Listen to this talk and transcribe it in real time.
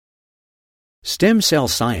Stem cell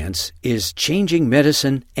science is changing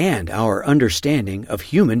medicine and our understanding of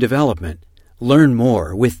human development. Learn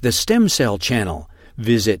more with the Stem Cell Channel.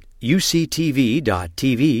 Visit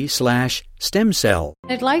uctv.tv/stemcell.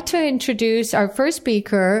 I'd like to introduce our first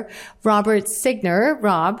speaker, Robert Signer.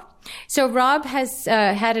 Rob. So Rob has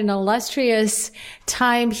had an illustrious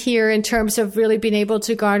time here in terms of really being able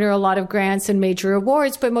to garner a lot of grants and major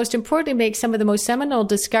awards, but most importantly, make some of the most seminal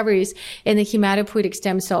discoveries in the hematopoietic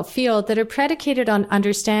stem cell field that are predicated on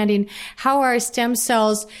understanding how our stem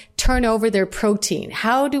cells turn over their protein.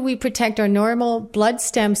 How do we protect our normal blood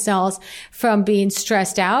stem cells from being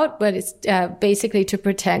stressed out? But it's basically to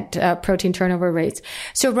protect protein turnover rates.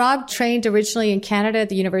 So Rob trained originally in Canada at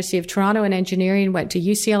the University of Toronto in engineering, went to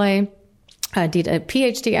UCLA. Did a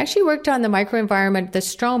PhD, actually worked on the microenvironment, the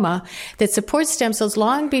stroma, that supports stem cells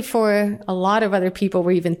long before a lot of other people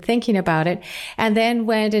were even thinking about it. And then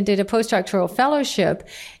went and did a postdoctoral fellowship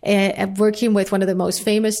working with one of the most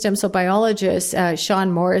famous stem cell biologists,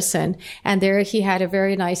 Sean Morrison. And there he had a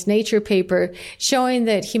very nice Nature paper showing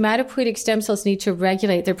that hematopoietic stem cells need to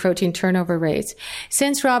regulate their protein turnover rates.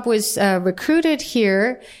 Since Rob was recruited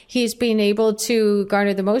here, he's been able to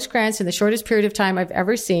garner the most grants in the shortest period of time I've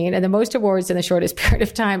ever seen, and the most awards in the shortest period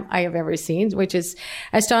of time I have ever seen, which is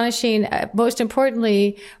astonishing. Most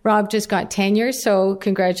importantly, Rob just got tenure, so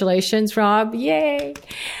congratulations, Rob. Yay!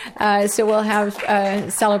 So we'll have a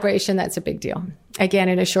celebration. That's a big deal. Again,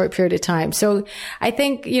 in a short period of time. So I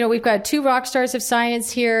think, we've got two rock stars of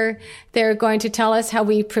science here. They're going to tell us how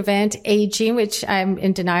we prevent aging, which I'm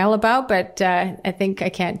in denial about, but I think I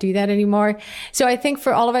can't do that anymore. So I think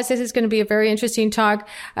for all of us, this is going to be a very interesting talk.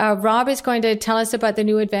 Rob is going to tell us about the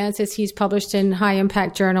new advances he's published in high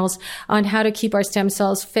impact journals on how to keep our stem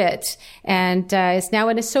cells fit, and is now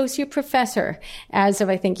an associate professor as of,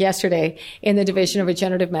 I think, yesterday in the Division of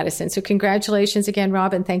Regenerative Medicine. So congratulations again,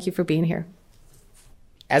 Rob, and thank you for being here.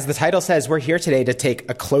 As the title says, we're here today to take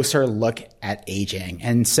a closer look at aging.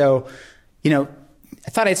 And so, I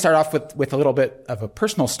thought I'd start off with a little bit of a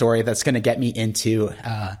personal story that's going to get me into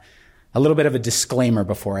a little bit of a disclaimer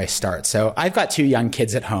before I start. So I've got two young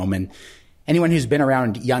kids at home, and anyone who's been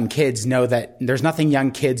around young kids know that there's nothing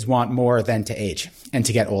young kids want more than to age and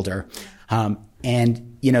to get older.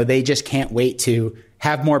 They just can't wait to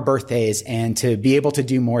have more birthdays and to be able to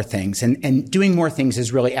do more things. And doing more things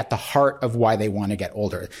is really at the heart of why they want to get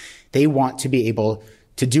older. They want to be able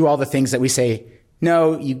to do all the things that we say,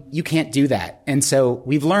 no, you can't do that. And so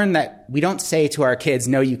we've learned that we don't say to our kids,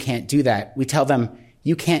 no, you can't do that. We tell them,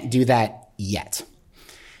 you can't do that yet.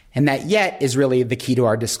 And that yet is really the key to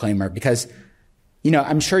our disclaimer, because,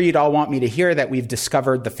 I'm sure you'd all want me to hear that we've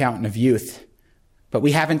discovered the fountain of youth, but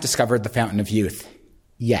we haven't discovered the fountain of youth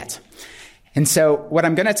yet. And so what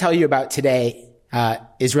I'm going to tell you about today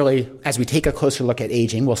is really, as we take a closer look at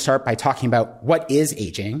aging, we'll start by talking about what is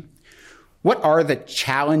aging, what are the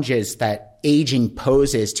challenges that aging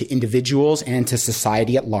poses to individuals and to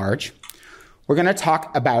society at large. We're going to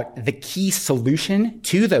talk about the key solution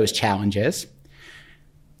to those challenges.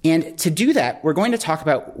 And to do that, we're going to talk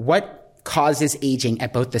about what causes aging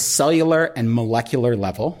at both the cellular and molecular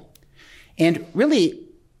level. And really,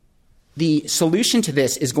 the solution to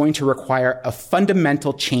this is going to require a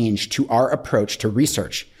fundamental change to our approach to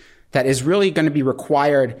research that is really going to be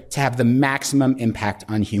required to have the maximum impact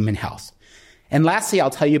on human health. And lastly, I'll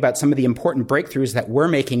tell you about some of the important breakthroughs that we're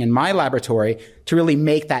making in my laboratory to really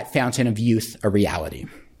make that fountain of youth a reality.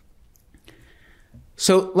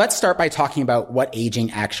 So let's start by talking about what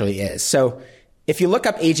aging actually is. So if you look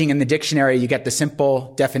up aging in the dictionary, you get the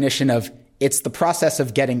simple definition of it's the process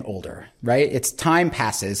of getting older, right? It's time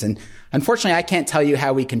passes. And unfortunately, I can't tell you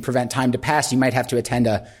how we can prevent time to pass. You might have to attend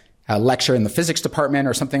a lecture in the physics department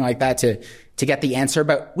or something like that to get the answer.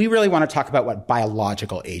 But we really want to talk about what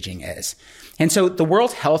biological aging is. And so the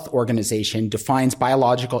World Health Organization defines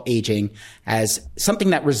biological aging as something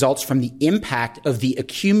that results from the impact of the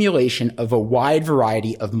accumulation of a wide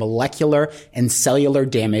variety of molecular and cellular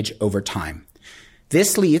damage over time.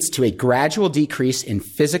 This leads to a gradual decrease in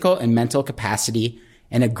physical and mental capacity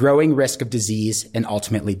and a growing risk of disease and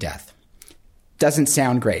ultimately death. Doesn't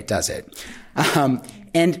sound great, does it?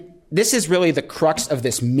 And this is really the crux of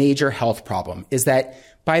this major health problem, is that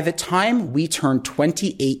by the time we turn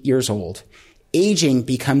 28 years old, aging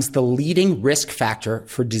becomes the leading risk factor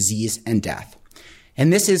for disease and death.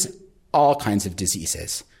 And this is all kinds of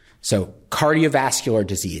diseases. So cardiovascular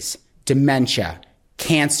disease, dementia,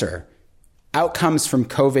 cancer, outcomes from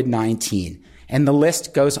COVID-19, and the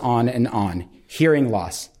list goes on and on. Hearing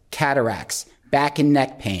loss, cataracts, back and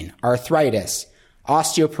neck pain, arthritis,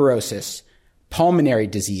 osteoporosis, pulmonary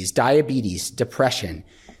disease, diabetes, depression.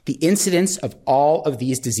 the incidence of all of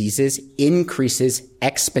these diseases increases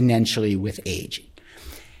exponentially with age.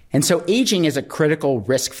 And so aging is a critical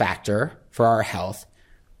risk factor for our health,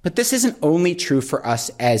 but this isn't only true for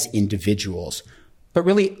us as individuals, but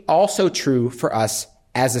really also true for us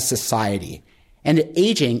as a society. And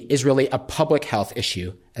aging is really a public health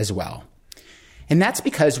issue as well. And that's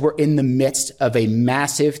because we're in the midst of a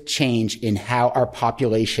massive change in how our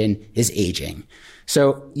population is aging.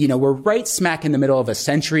 So, we're right smack in the middle of a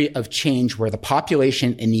century of change where the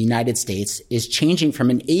population in the United States is changing from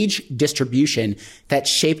an age distribution that's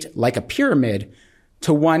shaped like a pyramid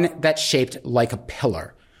to one that's shaped like a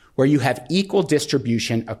pillar, where you have equal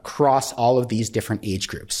distribution across all of these different age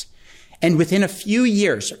groups. And within a few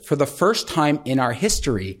years, for the first time in our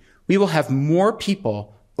history, we will have more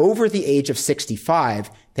people over the age of 65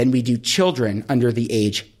 than we do children under the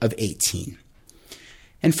age of 18.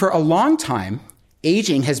 And for a long time,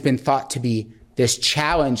 aging has been thought to be this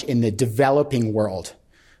challenge in the developing world.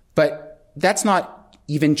 But that's not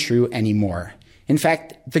even true anymore. In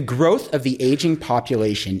fact, the growth of the aging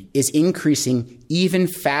population is increasing even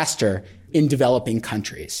faster in developing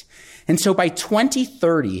countries. And so by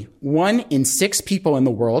 2030, 1 in 6 people in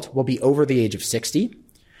the world will be over the age of 60.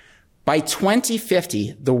 By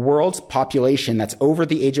 2050, the world's population that's over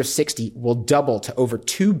the age of 60 will double to over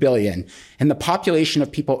 2 billion, and the population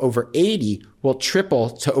of people over 80 will triple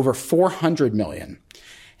to over 400 million.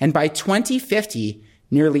 And by 2050,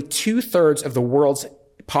 nearly 2/3 of the world's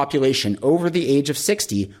population over the age of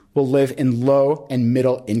 60 will live in low and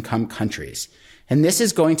middle income countries. And this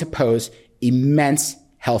is going to pose immense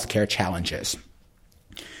healthcare challenges.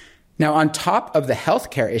 Now, on top of the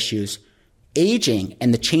healthcare issues, aging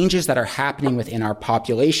and the changes that are happening within our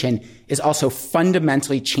population is also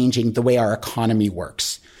fundamentally changing the way our economy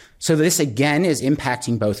works. So this again is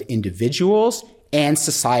impacting both individuals and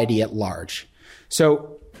society at large.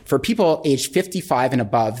 So for people aged 55 and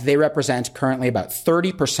above, they represent currently about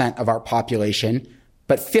 30% of our population,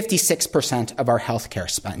 but 56% of our healthcare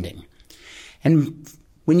spending. And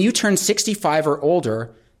when you turn 65 or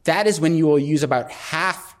older, that is when you will use about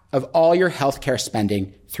half of all your healthcare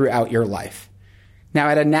spending throughout your life. Now,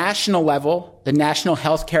 at a national level, the national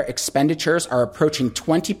healthcare expenditures are approaching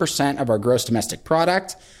 20% of our gross domestic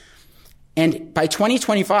product. And by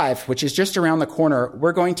 2025, which is just around the corner,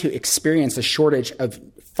 we're going to experience a shortage of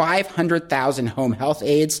 500,000 home health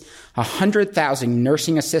aides, 100,000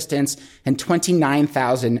 nursing assistants, and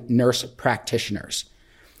 29,000 nurse practitioners.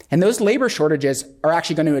 And those labor shortages are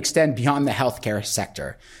actually going to extend beyond the healthcare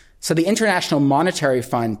sector. So the International Monetary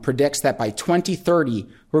Fund predicts that by 2030,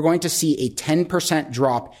 we're going to see a 10%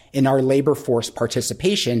 drop in our labor force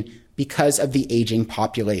participation because of the aging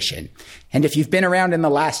population. And if you've been around in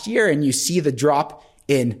the last year and you see the drop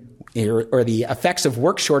in or the effects of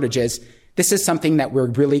work shortages, this is something that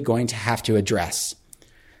we're really going to have to address.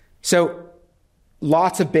 So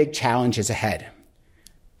lots of big challenges ahead.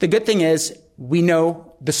 The good thing is we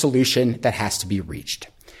know the solution that has to be reached.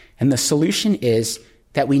 And the solution is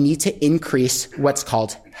that we need to increase what's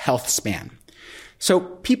called health span. So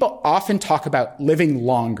people often talk about living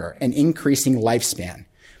longer and increasing lifespan,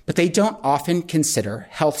 but they don't often consider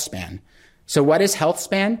health span. So what is health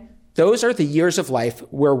span? Those are the years of life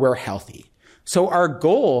where we're healthy. So our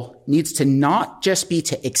goal needs to not just be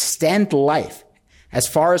to extend life as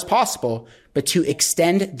far as possible, but to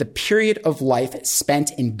extend the period of life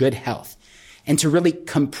spent in good health and to really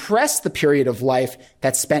compress the period of life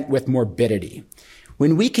that's spent with morbidity.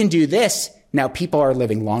 When we can do this, now people are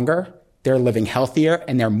living longer, they're living healthier,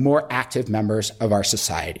 and they're more active members of our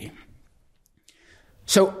society.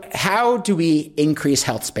 So how do we increase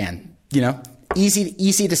health span?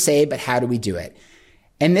 Easy to say, but how do we do it?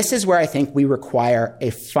 And this is where I think we require a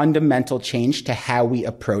fundamental change to how we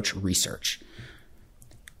approach research.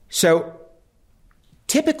 So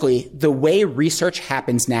typically, the way research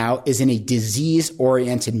happens now is in a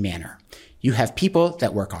disease-oriented manner. You have people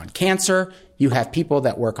that work on cancer, you have people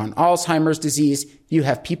that work on Alzheimer's disease, you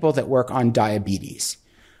have people that work on diabetes.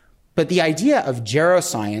 But the idea of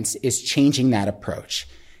geroscience is changing that approach.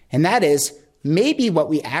 And that is, maybe what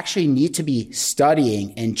we actually need to be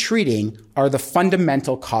studying and treating are the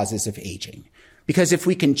fundamental causes of aging. Because if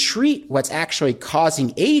we can treat what's actually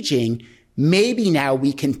causing aging, maybe now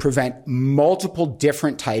we can prevent multiple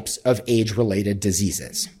different types of age-related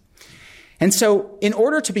diseases. And so in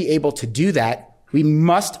order to be able to do that, we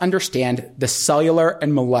must understand the cellular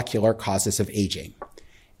and molecular causes of aging.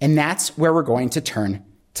 And that's where we're going to turn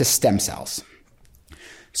to stem cells.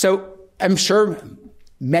 So I'm sure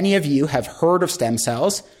many of you have heard of stem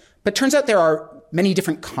cells, but turns out there are many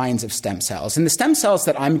different kinds of stem cells. And the stem cells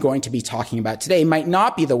that I'm going to be talking about today might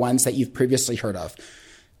not be the ones that you've previously heard of.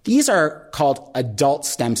 These are called adult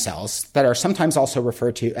stem cells that are sometimes also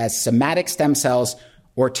referred to as somatic stem cells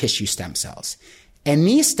or tissue stem cells. And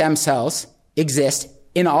these stem cells exist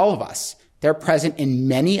in all of us. They're present in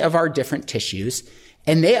many of our different tissues,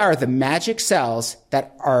 and they are the magic cells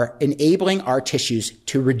that are enabling our tissues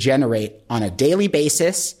to regenerate on a daily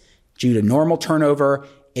basis due to normal turnover,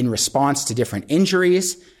 in response to different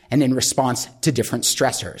injuries, and in response to different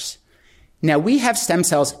stressors. Now, we have stem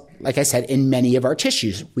cells, like I said, in many of our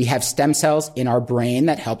tissues. We have stem cells in our brain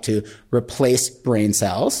that help to replace brain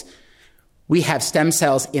cells. We have stem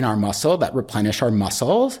cells in our muscle that replenish our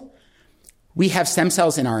muscles. We have stem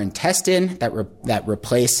cells in our intestine that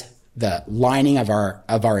replace the lining of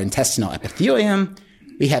our intestinal epithelium.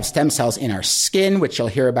 We have stem cells in our skin, which you'll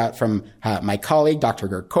hear about from my colleague, Dr.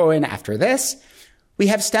 Gert Cohen, after this. We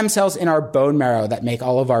have stem cells in our bone marrow that make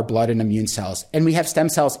all of our blood and immune cells. And we have stem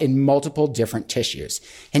cells in multiple different tissues.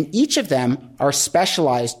 And each of them are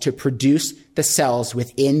specialized to produce the cells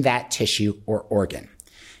within that tissue or organ.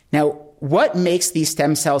 Now, what makes these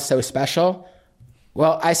stem cells so special?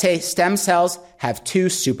 Well, I say stem cells have two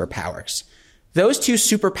superpowers. Those two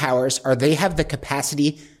superpowers are they have the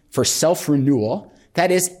capacity for self-renewal. That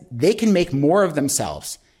is, they can make more of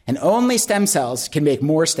themselves. And only stem cells can make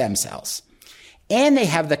more stem cells. And they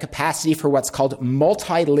have the capacity for what's called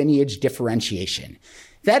multilineage differentiation.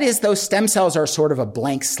 That is, those stem cells are sort of a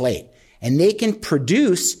blank slate, and they can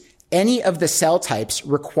produce any of the cell types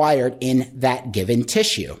required in that given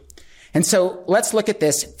tissue. And so let's look at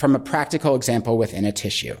this from a practical example within a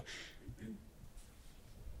tissue.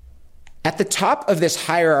 At the top of this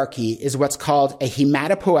hierarchy is what's called a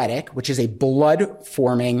hematopoietic, which is a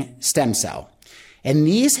blood-forming stem cell. And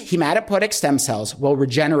these hematopoietic stem cells will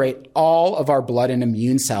regenerate all of our blood and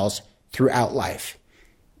immune cells throughout life.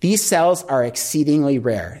 These cells are exceedingly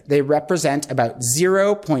rare. They represent about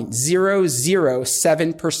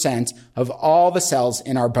 0.007% of all the cells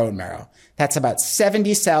in our bone marrow. That's about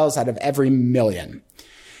 70 cells out of every million.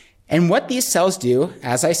 And what these cells do,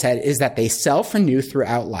 as I said, is that they self-renew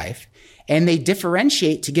throughout life, and they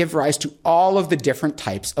differentiate to give rise to all of the different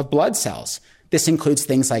types of blood cells. This includes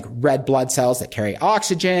things like red blood cells that carry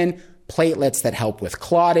oxygen, platelets that help with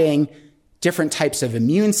clotting, different types of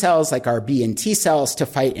immune cells like our B and T cells to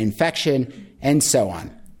fight infection, and so on.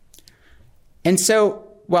 And so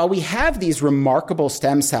while we have these remarkable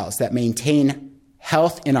stem cells that maintain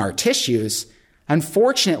health in our tissues,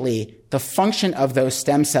 unfortunately, the function of those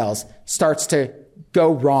stem cells starts to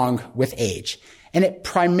go wrong with age. And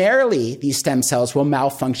these stem cells will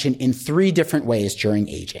malfunction in 3 different ways during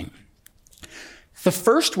aging. The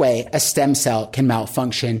first way a stem cell can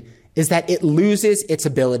malfunction is that it loses its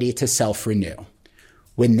ability to self-renew.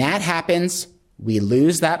 When that happens, we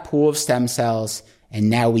lose that pool of stem cells, and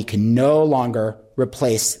now we can no longer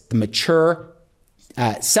replace the mature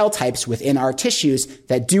cell types within our tissues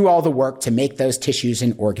that do all the work to make those tissues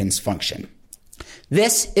and organs function.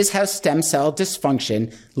 This is how stem cell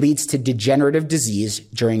dysfunction leads to degenerative disease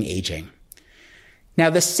during aging. Now,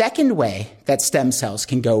 the second way that stem cells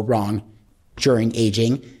can go wrong during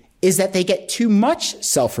aging is that they get too much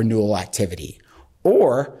self-renewal activity,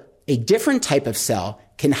 or a different type of cell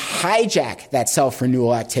can hijack that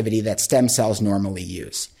self-renewal activity that stem cells normally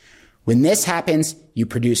use. When this happens, you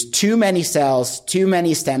produce too many cells, too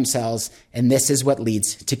many stem cells, and this is what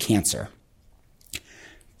leads to cancer.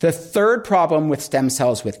 The third problem with stem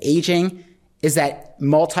cells with aging is that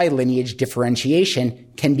multilineage differentiation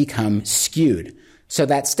can become skewed. So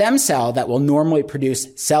that stem cell that will normally produce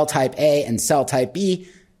cell type A and cell type B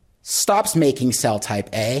stops making cell type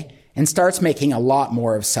A and starts making a lot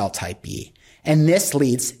more of cell type B. And this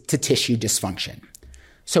leads to tissue dysfunction.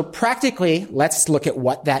 So practically, let's look at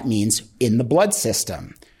what that means in the blood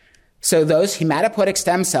system. So those hematopoietic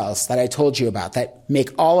stem cells that I told you about that make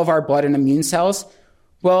all of our blood and immune cells,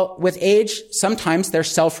 well, with age, sometimes their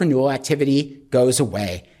self-renewal activity goes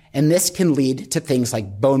away. And this can lead to things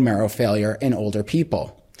like bone marrow failure in older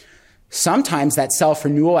people. Sometimes that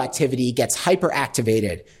self-renewal activity gets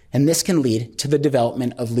hyperactivated, and this can lead to the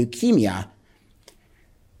development of leukemia.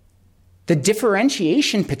 The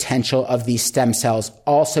differentiation potential of these stem cells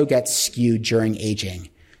also gets skewed during aging.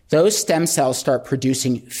 Those stem cells start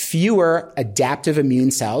producing fewer adaptive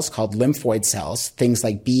immune cells called lymphoid cells, things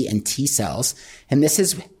like B and T cells, and this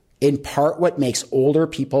is in part what makes older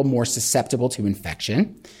people more susceptible to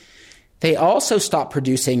infection. They also stop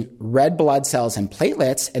producing red blood cells and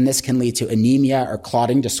platelets, and this can lead to anemia or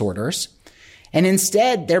clotting disorders. And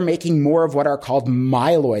instead, they're making more of what are called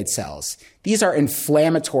myeloid cells. These are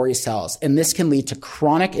inflammatory cells, and this can lead to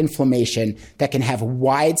chronic inflammation that can have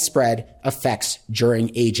widespread effects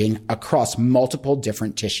during aging across multiple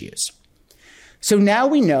different tissues. So now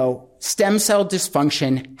we know stem cell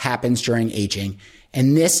dysfunction happens during aging,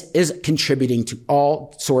 and this is contributing to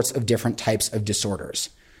all sorts of different types of disorders.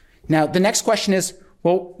 Now, the next question is,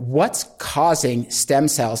 well, what's causing stem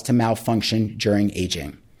cells to malfunction during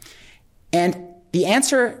aging? And the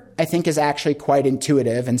answer, I think, is actually quite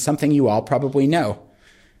intuitive and something you all probably know.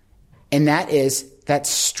 And that is that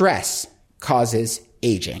stress causes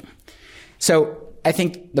aging. So I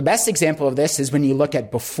think the best example of this is when you look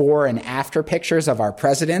at before and after pictures of our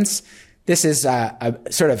presidents. This is a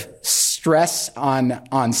sort of stress on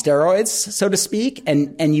steroids, so to speak,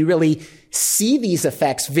 and you really see these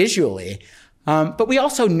effects visually. But we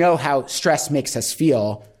also know how stress makes us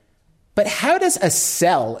feel. But how does a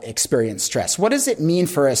cell experience stress? What does it mean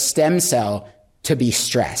for a stem cell to be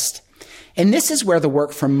stressed? And this is where the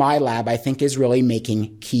work from my lab, I think, is really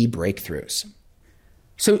making key breakthroughs.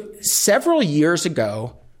 So several years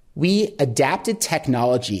ago, we adapted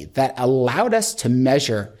technology that allowed us to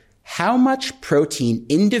measure how much protein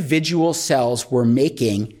individual cells were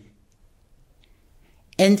making.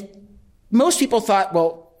 And most people thought,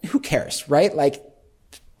 well, who cares, right? Like,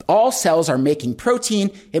 all cells are making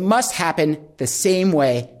protein. It must happen the same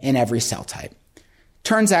way in every cell type.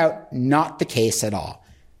 Turns out, not the case at all.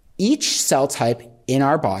 Each cell type in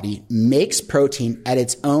our body makes protein at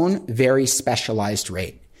its own very specialized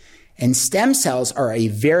rate. And stem cells are a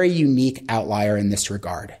very unique outlier in this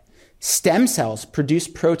regard. Stem cells produce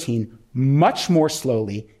protein much more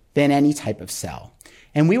slowly than any type of cell.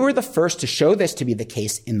 And we were the first to show this to be the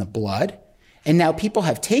case in the blood. And now people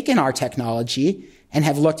have taken our technology and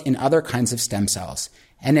have looked in other kinds of stem cells.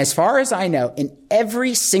 And as far as I know, in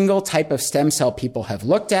every single type of stem cell people have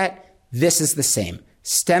looked at, this is the same.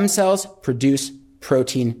 Stem cells produce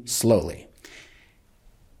protein slowly.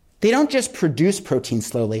 They don't just produce protein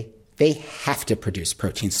slowly, they have to produce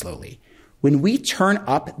protein slowly. When we turn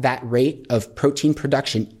up that rate of protein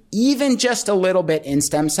production, even just a little bit in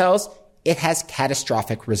stem cells, it has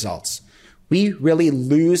catastrophic results. We really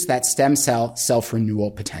lose that stem cell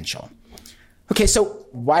self-renewal potential. Okay, so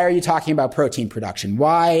why are you talking about protein production?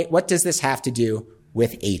 What does this have to do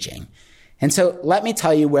with aging? And so let me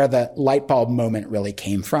tell you where the light bulb moment really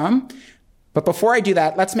came from. But before I do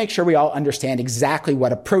that, let's make sure we all understand exactly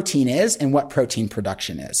what a protein is and what protein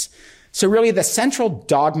production is. So really the central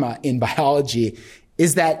dogma in biology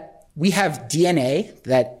is that we have DNA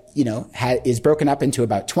that, is broken up into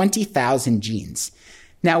about 20,000 genes.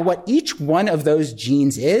 Now, what each one of those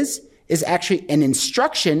genes is actually an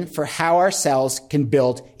instruction for how our cells can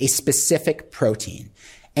build a specific protein.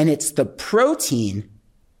 And it's the protein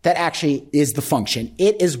that actually is the function.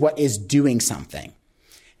 It is what is doing something.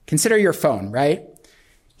 Consider your phone, right?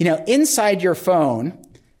 Inside your phone,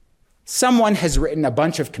 someone has written a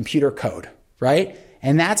bunch of computer code, right?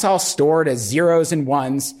 And that's all stored as zeros and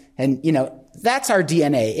ones. And, that's our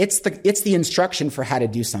DNA. It's the instruction for how to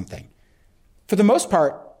do something. For the most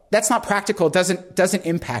part, that's not practical. It doesn't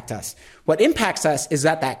impact us. What impacts us is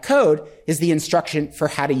that code is the instruction for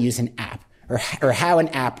how to use an app or how an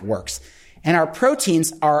app works. And our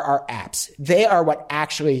proteins are our apps. They are what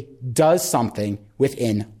actually does something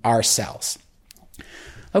within our cells.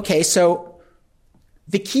 Okay, so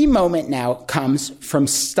the key moment now comes from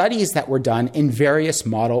studies that were done in various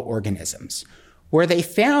model organisms, where they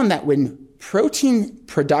found that when protein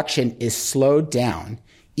production is slowed down,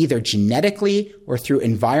 either genetically or through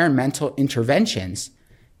environmental interventions,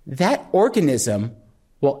 that organism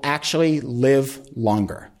will actually live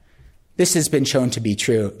longer. This has been shown to be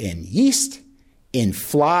true in yeast, in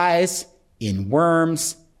flies, in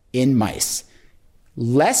worms, in mice.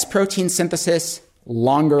 Less protein synthesis,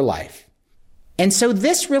 longer life. And so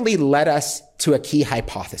this really led us to a key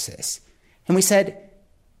hypothesis. And we said,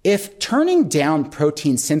 if turning down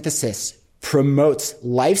protein synthesis promotes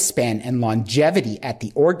lifespan and longevity at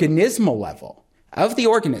the organismal level of the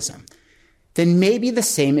organism, then maybe the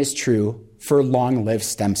same is true for long-lived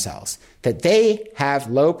stem cells, that they have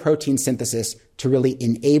low protein synthesis to really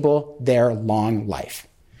enable their long life.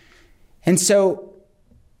 And so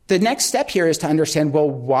the next step here is to understand, well,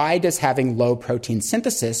 why does having low protein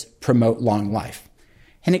synthesis promote long life?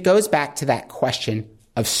 And it goes back to that question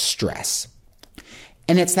of stress.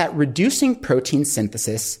 And it's that reducing protein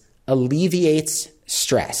synthesis alleviates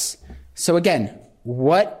stress. So again,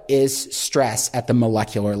 what is stress at the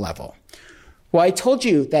molecular level? Well, I told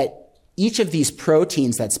you that each of these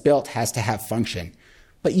proteins that's built has to have function,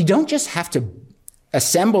 but you don't just have to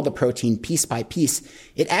assemble the protein piece by piece.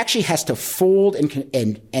 It actually has to fold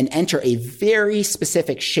and enter a very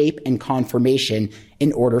specific shape and conformation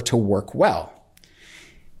in order to work well.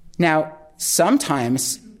 Now,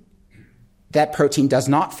 sometimes that protein does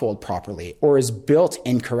not fold properly or is built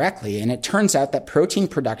incorrectly. And it turns out that protein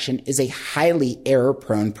production is a highly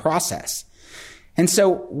error-prone process. And so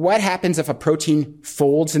what happens if a protein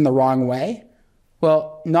folds in the wrong way?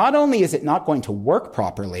 Well, not only is it not going to work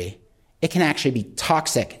properly, it can actually be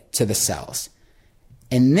toxic to the cells.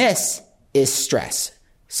 And this is stress.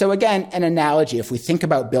 So again, an analogy, if we think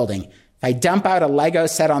about building, if I dump out a Lego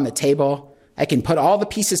set on the table, I can put all the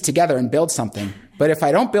pieces together and build something. But if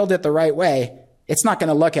I don't build it the right way, it's not going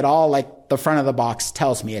to look at all like the front of the box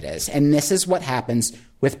tells me it is. And this is what happens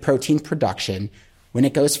with protein production. When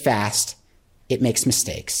it goes fast, it makes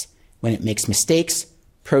mistakes. When it makes mistakes,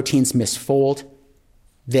 proteins misfold.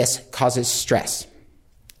 This causes stress.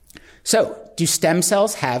 So, do stem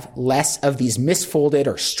cells have less of these misfolded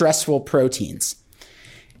or stressful proteins?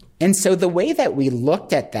 And so the way that we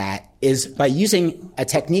looked at that is by using a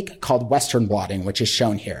technique called Western blotting, which is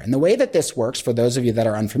shown here. And the way that this works, for those of you that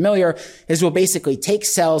are unfamiliar, is we'll basically take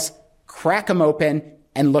cells, crack them open,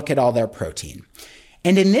 and look at all their protein.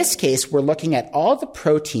 And in this case, we're looking at all the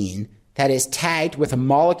protein that is tagged with a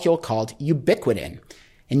molecule called ubiquitin.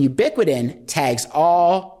 And ubiquitin tags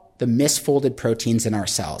all the misfolded proteins in our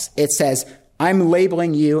cells. It says, I'm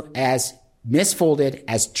labeling you as misfolded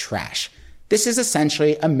as trash. This is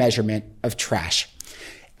essentially a measurement of trash.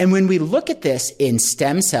 And when we look at this in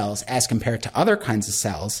stem cells as compared to other kinds of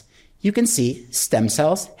cells, you can see stem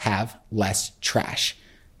cells have less trash.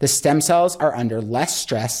 The stem cells are under less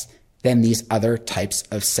stress than these other types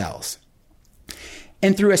of cells.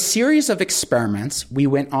 And through a series of experiments, we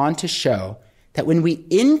went on to show that when we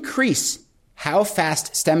increase how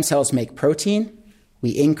fast stem cells make protein, we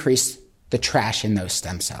increase the trash in those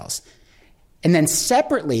stem cells. And then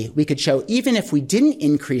separately, we could show even if we didn't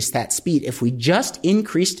increase that speed, if we just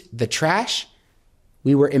increased the trash,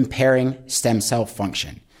 we were impairing stem cell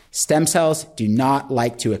function. Stem cells do not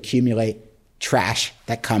like to accumulate trash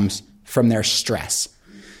that comes from their stress.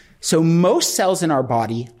 So most cells in our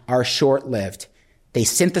body are short-lived. They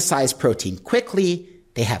synthesize protein quickly,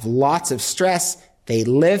 they have lots of stress, they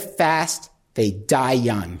live fast, they die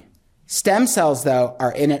young. Stem cells, though,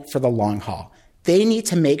 are in it for the long haul. They need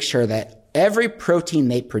to make sure that every protein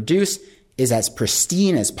they produce is as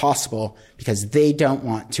pristine as possible because they don't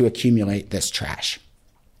want to accumulate this trash.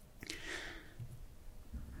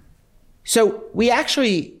 So we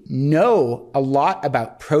actually know a lot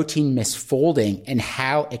about protein misfolding and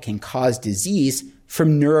how it can cause disease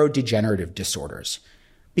from neurodegenerative disorders.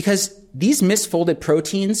 Because these misfolded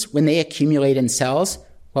proteins, when they accumulate in cells,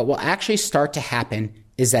 what will actually start to happen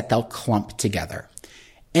is that they'll clump together.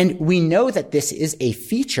 And we know that this is a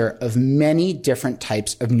feature of many different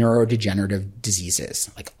types of neurodegenerative diseases,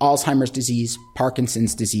 like Alzheimer's disease,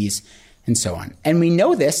 Parkinson's disease, and so on. And we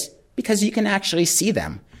know this because you can actually see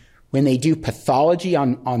them. When they do pathology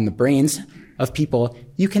on the brains of people,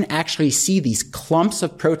 you can actually see these clumps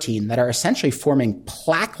of protein that are essentially forming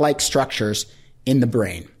plaque-like structures in the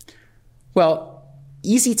brain. Well,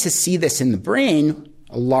 easy to see this in the brain,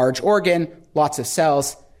 a large organ, lots of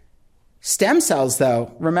cells. Stem cells,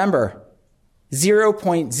 though, remember,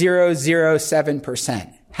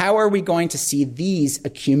 0.007%. How are we going to see these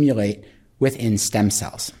accumulate within stem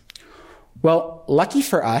cells? Well, lucky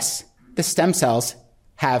for us, the stem cells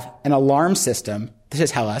have an alarm system to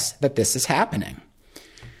tell us that this is happening.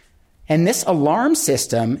 And this alarm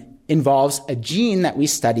system involves a gene that we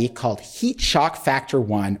study called heat shock factor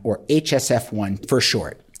 1, or HSF1 for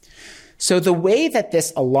short. So the way that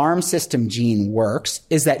this alarm system gene works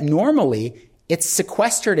is that normally it's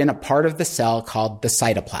sequestered in a part of the cell called the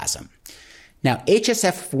cytoplasm. Now,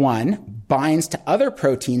 HSF1 binds to other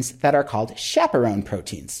proteins that are called chaperone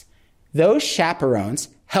proteins. Those chaperones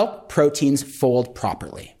help proteins fold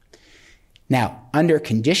properly. Now, under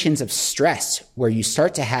conditions of stress where you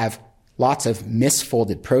start to have lots of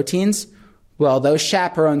misfolded proteins, well, those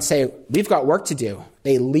chaperones say, we've got work to do.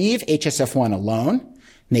 They leave HSF1 alone, and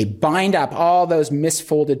they bind up all those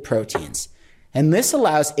misfolded proteins. And this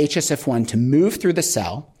allows HSF1 to move through the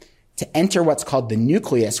cell, to enter what's called the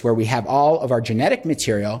nucleus, where we have all of our genetic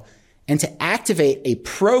material, and to activate a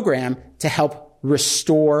program to help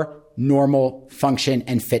restore normal function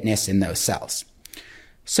and fitness in those cells.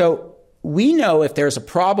 So we know if there's a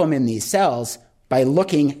problem in these cells by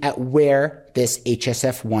looking at where this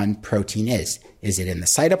HSF1 protein is. Is it in the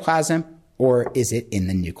cytoplasm or is it in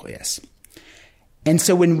the nucleus? And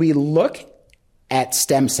so when we look at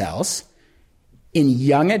stem cells in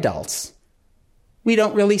young adults, we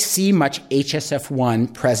don't really see much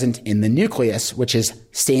HSF1 present in the nucleus, which is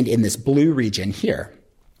stained in this blue region here.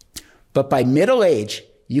 But by middle age,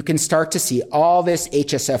 you can start to see all this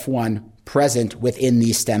HSF1 present within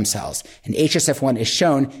these stem cells. And HSF1 is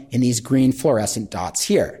shown in these green fluorescent dots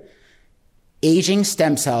here. Aging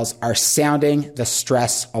stem cells are sounding the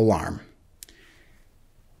stress alarm.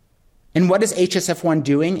 And what is HSF1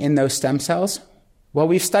 doing in those stem cells? Well,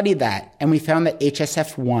 we've studied that, and we found that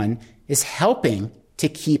HSF1 is helping to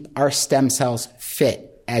keep our stem cells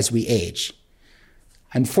fit as we age.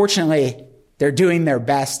 Unfortunately, they're doing their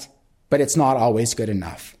best, but it's not always good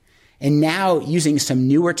enough. And now, using some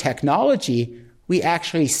newer technology, we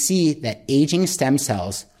actually see that aging stem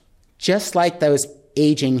cells, just like those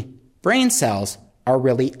aging brain cells, are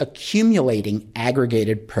really accumulating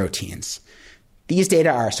aggregated proteins. These data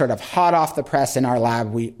are sort of hot off the press in our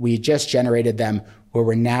lab. We just generated them, where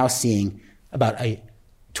we're now seeing about a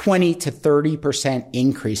 20 to 30%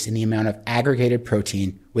 increase in the amount of aggregated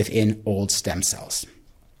protein within old stem cells.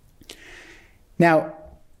 Now,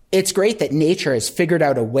 it's great that nature has figured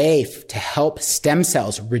out a way to help stem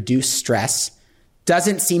cells reduce stress.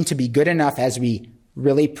 Doesn't seem to be good enough as we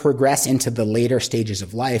really progress into the later stages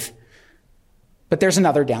of life. But there's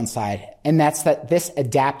another downside, and that's that this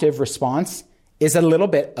adaptive response is a little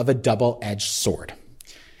bit of a double-edged sword.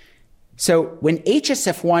 So when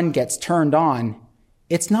HSF1 gets turned on,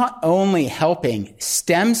 it's not only helping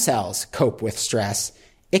stem cells cope with stress,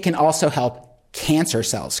 it can also help cancer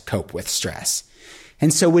cells cope with stress.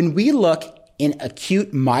 And so when we look in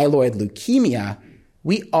acute myeloid leukemia,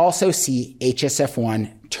 we also see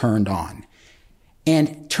HSF1 turned on.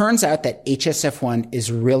 And turns out that HSF1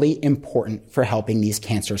 is really important for helping these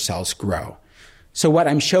cancer cells grow. So what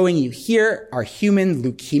I'm showing you here are human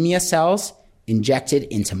leukemia cells injected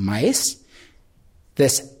into mice.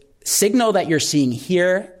 This signal that you're seeing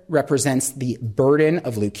here represents the burden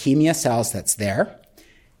of leukemia cells that's there.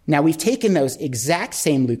 Now, we've taken those exact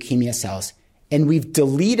same leukemia cells and we've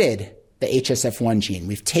deleted the HSF1 gene.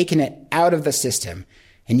 We've taken it out of the system.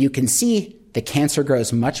 And you can see the cancer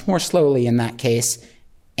grows much more slowly in that case,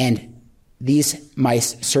 and these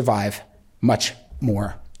mice survive much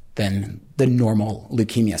more than the normal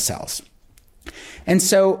leukemia cells. And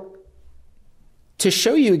so to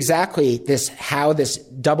show you exactly how this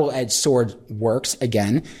double-edged sword works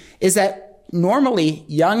again, is that normally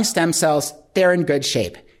young stem cells, they're in good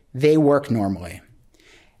shape. They work normally.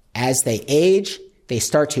 As they age, they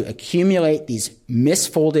start to accumulate these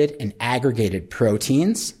misfolded and aggregated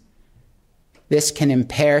proteins. This can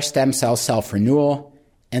impair stem cell self-renewal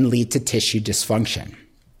and lead to tissue dysfunction.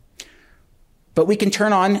 But we can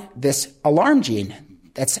turn on this alarm gene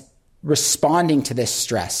that's responding to this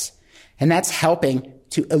stress, and that's helping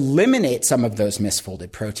to eliminate some of those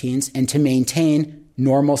misfolded proteins and to maintain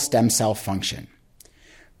normal stem cell function.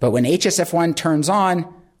 But when HSF1 turns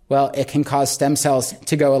on, well, it can cause stem cells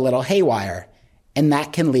to go a little haywire, and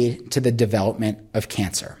that can lead to the development of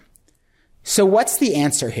cancer. So what's the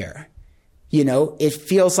answer here? You know, it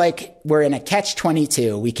feels like we're in a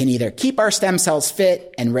catch-22. We can either keep our stem cells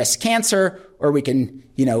fit and risk cancer, or we can,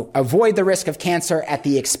 avoid the risk of cancer at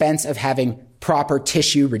the expense of having proper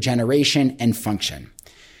tissue regeneration and function.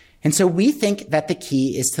 And so we think that the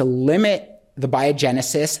key is to limit the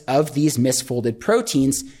biogenesis of these misfolded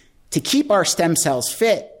proteins to keep our stem cells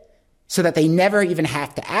fit so that they never even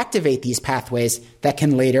have to activate these pathways that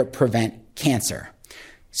can later prevent cancer.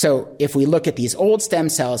 So if we look at these old stem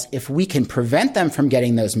cells, if we can prevent them from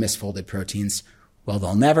getting those misfolded proteins, well,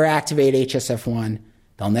 they'll never activate HSF1,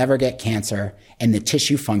 they'll never get cancer, and the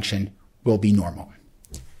tissue function will be normal.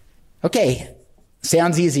 Okay,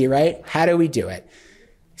 sounds easy, right? How do we do it?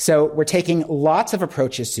 So we're taking lots of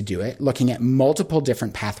approaches to do it, looking at multiple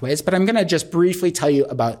different pathways, but I'm going to just briefly tell you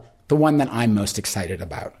about the one that I'm most excited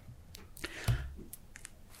about.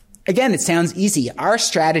 Again, it sounds easy. Our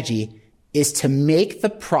strategy is to make the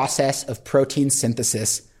process of protein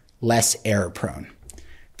synthesis less error-prone.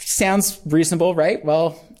 Sounds reasonable, right?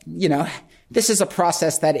 Well, this is a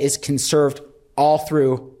process that is conserved all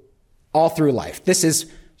through life. This is,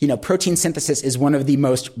 protein synthesis is one of the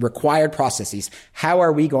most required processes. How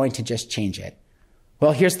are we going to just change it?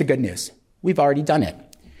 Well, here's the good news. We've already done it.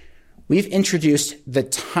 We've introduced the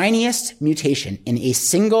tiniest mutation in a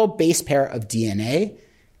single base pair of DNA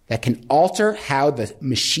that can alter how the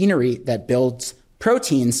machinery that builds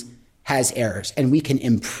proteins has errors. And we can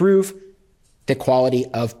improve the quality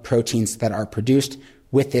of proteins that are produced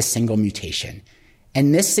with this single mutation.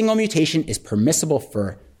 And this single mutation is permissible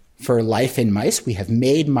for life in mice. We have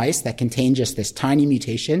made mice that contain just this tiny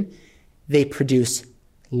mutation. They produce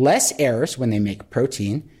less errors when they make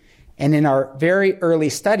protein. And in our very early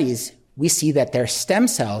studies, we see that their stem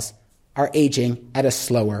cells are aging at a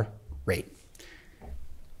slower rate.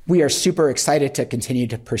 We are super excited to continue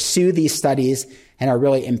to pursue these studies and are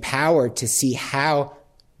really empowered to see how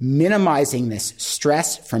minimizing this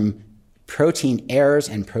stress from protein errors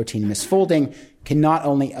and protein misfolding can not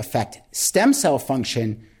only affect stem cell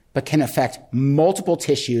function, but can affect multiple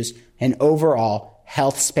tissues and overall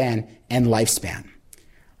health span and lifespan.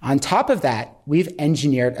 On top of that, we've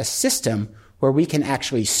engineered a system where we can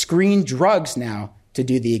actually screen drugs now to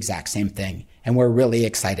do the exact same thing. And we're really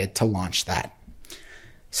excited to launch that.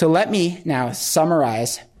 So let me now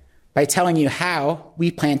summarize by telling you how we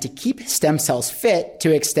plan to keep stem cells fit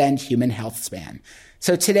to extend human health span.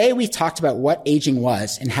 So today we talked about what aging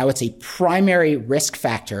was and how it's a primary risk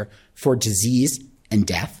factor for disease and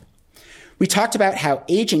death. We talked about how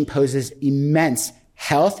aging poses immense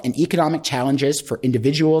health and economic challenges for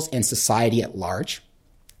individuals and society at large.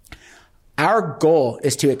 Our goal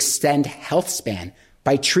is to extend health span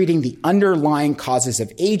by treating the underlying causes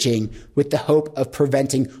of aging with the hope of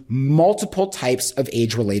preventing multiple types of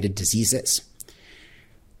age-related diseases.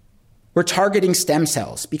 We're targeting stem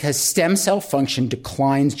cells because stem cell function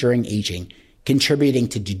declines during aging, contributing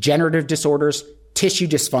to degenerative disorders, tissue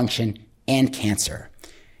dysfunction, and cancer.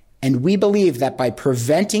 And we believe that by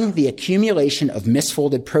preventing the accumulation of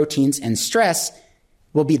misfolded proteins and stress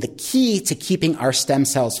will be the key to keeping our stem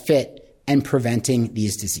cells fit and preventing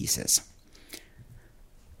these diseases.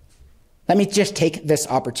 Let me just take this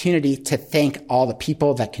opportunity to thank all the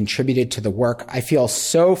people that contributed to the work. I feel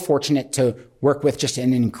so fortunate to work with just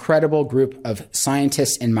an incredible group of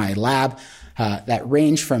scientists in my lab that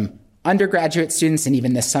range from undergraduate students and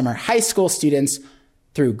even this summer high school students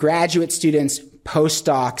through graduate students,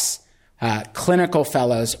 postdocs, clinical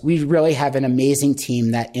fellows. We really have an amazing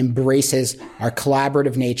team that embraces our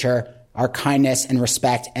collaborative nature, our kindness and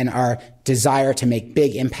respect, and our desire to make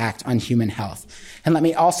big impact on human health. And let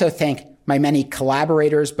me also thank my many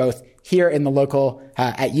collaborators, both here in the local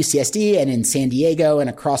at UCSD and in San Diego and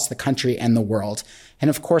across the country and the world. And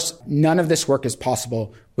of course, none of this work is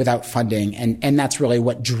possible without funding. And that's really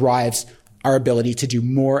what drives our ability to do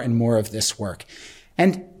more and more of this work.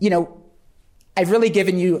 And, I've really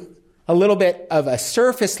given you a little bit of a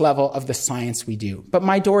surface level of the science we do, but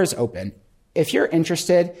my door is open. If you're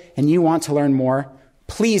interested and you want to learn more,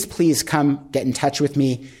 please come get in touch with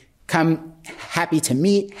me. Come, happy to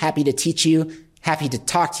meet, happy to teach you, happy to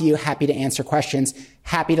talk to you, happy to answer questions,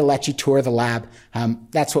 happy to let you tour the lab.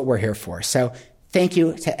 That's what we're here for. So thank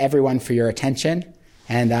you to everyone for your attention,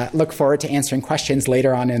 and look forward to answering questions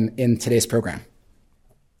later on in today's program.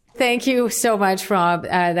 Thank you so much, Rob.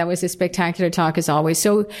 That was a spectacular talk as always.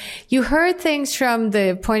 So you heard things from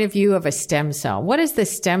the point of view of a stem cell. What is the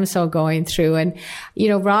stem cell going through? And,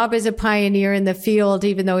 Rob is a pioneer in the field.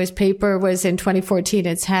 Even though his paper was in 2014,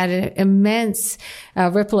 it's had immense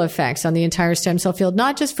ripple effects on the entire stem cell field,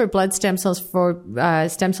 not just for blood stem cells, for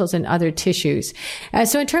stem cells in other tissues.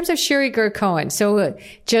 So in terms of Sheri Gur-Cohen, so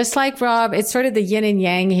just like Rob, it's sort of the yin and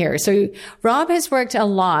yang here. So Rob has worked a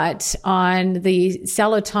lot on the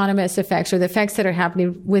cell autonomous effects, or the effects that are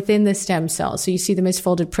happening within the stem cells. So you see the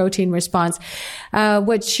misfolded protein response.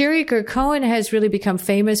 What Sheri Gur-Cohen has really become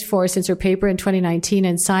famous for since her paper in 2019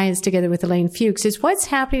 in Science together with Elaine Fuchs is what's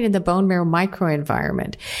happening in the bone marrow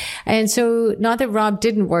microenvironment. And so not that Rob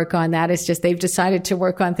didn't work on that, it's just they've decided to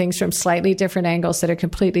work on things from slightly different angles that are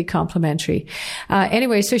completely complementary.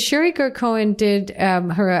 Anyway, so Sheri Gur-Cohen did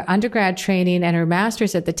her undergrad training and her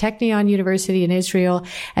master's at the Technion University in Israel,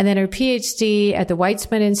 and then her PhD at the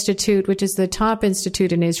Weizmann Institute, which is the top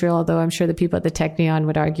institute in Israel, although I'm sure the people at the Technion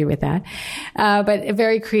would argue with that. But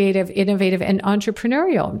very creative, innovative, and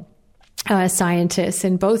entrepreneurial scientists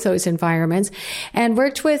in both those environments, and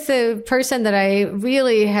worked with a person that I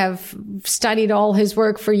really have studied all his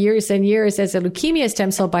work for years and years as a leukemia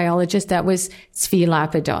stem cell biologist. That was Zvi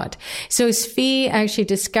Lapidot. So Zvi actually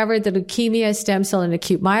discovered the leukemia stem cell in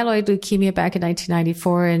acute myeloid leukemia back in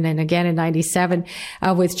 1994 and then again in 97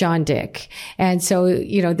 with John Dick. And so,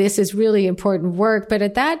 this is really important work. But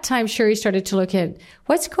at that time, Sheri started to look at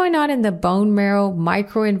what's going on in the bone marrow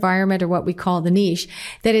microenvironment, or what we call the niche,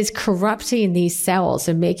 that is corrupting these cells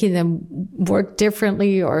and making them work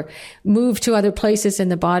differently or move to other places in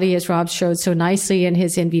the body, as Rob showed so nicely in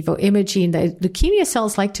his in vivo imaging. The leukemia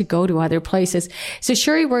cells like to go to other places. So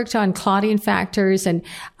Sheri worked on clotting factors and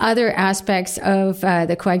other aspects of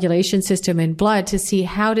the coagulation system in blood to see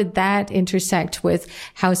how did that intersect with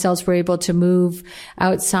how cells were able to move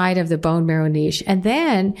outside of the bone marrow niche. And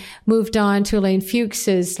then moved on to Elaine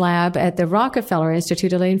Fuchs' lab at the Rockefeller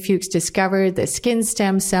Institute. Elaine Fuchs discovered the skin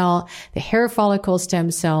stem cell, the hair follicle stem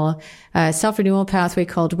cell, self-renewal pathway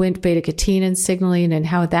called Wnt beta-catenin signaling, and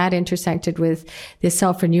how that intersected with the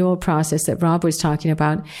self-renewal process that Rob was talking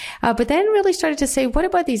about. But then really started to say, what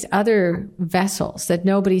about these other vessels that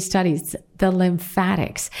nobody studies? the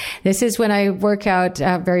lymphatics. This is when I work out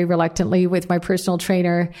very reluctantly with my personal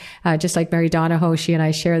trainer, just like Mary Donahoe. She and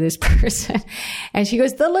I share this person. And she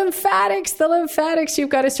goes, the lymphatics, you've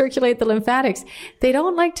got to circulate the lymphatics. They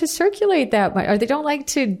don't like to circulate that much, or they don't like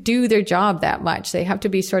to do their job that much. They have to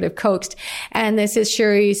be sort of coaxed. And this is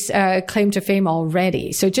Sherry's claim to fame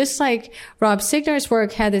already. So just like Rob Signer's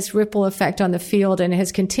work had this ripple effect on the field and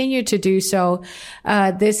has continued to do so,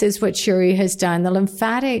 this is what Sherry has done. The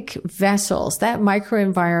lymphatic vessels, that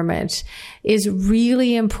microenvironment, is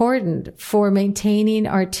really important for maintaining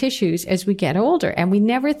our tissues as we get older. And we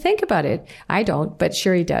never think about it. I don't, but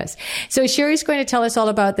Sherry does. So Sherry's going to tell us all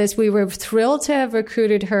about this. We were thrilled to have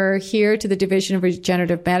recruited her here to the Division of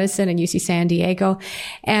Regenerative Medicine in UC San Diego.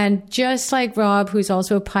 And just like Rob, who's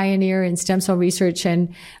also a pioneer in stem cell research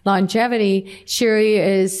and longevity, Sherry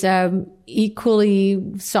is equally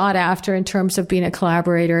sought after in terms of being a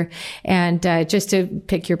collaborator. And just to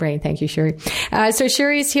pick your brain, thank you, Sherry. So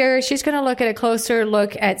Sherry's here. She's going to look at a closer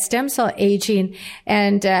look at stem cell aging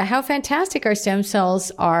and how fantastic our stem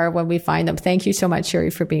cells are when we find them. Thank you so much,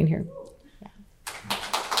 Sherry, for being here.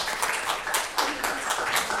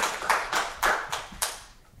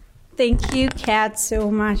 Thank you, Kat, so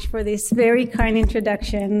much for this very kind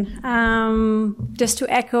introduction. Just to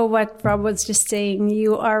echo what Rob was just saying,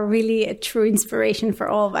 you are really a true inspiration for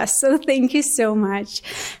all of us. So thank you so much.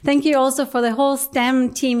 Thank you also for the whole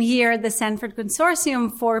STEM team here at the Sanford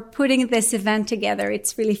Consortium for putting this event together.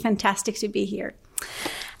 It's really fantastic to be here.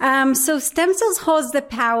 So stem cells hold the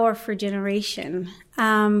power for regeneration,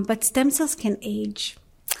 but stem cells can age.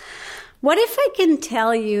 What if I can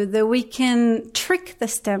tell you that we can trick the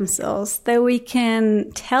stem cells, that we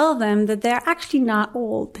can tell them that they're actually not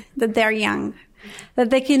old, that they're young,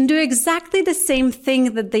 that they can do exactly the same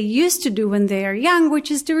thing that they used to do when they are young,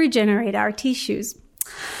 which is to regenerate our tissues.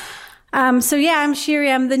 I'm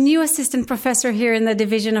Sherry. I'm the new assistant professor here in the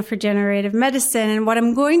Division of Regenerative Medicine. And what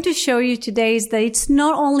I'm going to show you today is that it's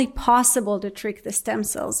not only possible to trick the stem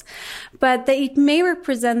cells, but that it may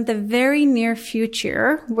represent the very near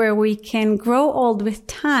future where we can grow old with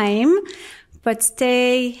time, but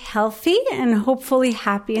stay healthy and hopefully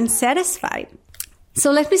happy and satisfied. So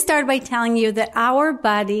let me start by telling you that our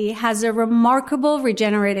body has a remarkable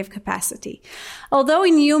regenerative capacity. Although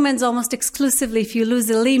in humans, almost exclusively, if you lose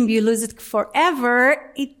a limb, you lose it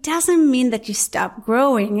forever, it doesn't mean that you stop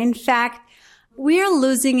growing. In fact, we are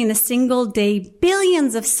losing in a single day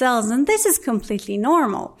billions of cells, and this is completely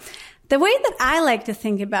normal. The way that I like to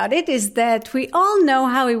think about it is that we all know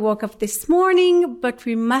how we woke up this morning, but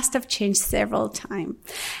we must have changed several times.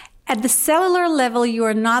 At the cellular level, you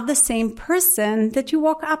are not the same person that you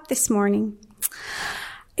woke up this morning.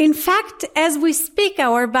 In fact, as we speak,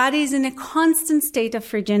 our body is in a constant state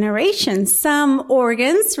of regeneration. Some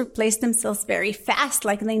organs replace themselves very fast,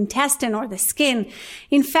 like the intestine or the skin.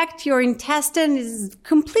 In fact, your intestine is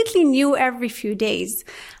completely new every few days.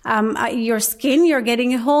 Your skin, you're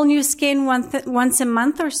getting a whole new skin once a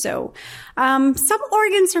month or so. Some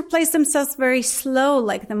organs replace themselves very slow,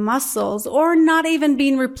 like the muscles, or not even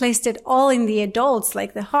being replaced at all in the adults,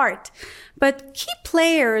 like the heart. But key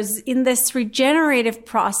players in this regenerative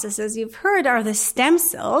process, as you've heard, are the stem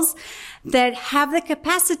cells that have the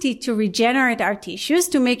capacity to regenerate our tissues,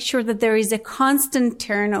 to make sure that there is a constant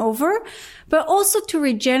turnover, but also to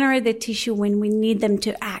regenerate the tissue when we need them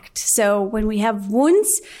to act. So when we have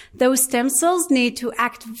wounds, those stem cells need to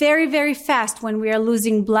act very, very fast. When we are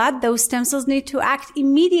losing blood, those stem cells need to act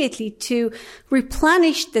immediately to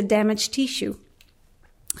replenish the damaged tissue.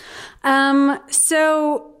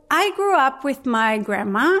 I grew up with my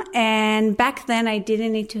grandma, and back then I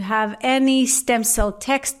didn't need to have any stem cell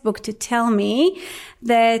textbook to tell me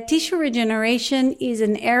that tissue regeneration is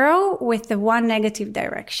an arrow with the one negative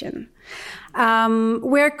direction.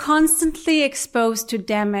 We're constantly exposed to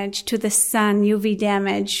damage, to the sun, UV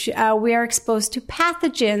damage. We are exposed to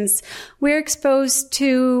pathogens. We're exposed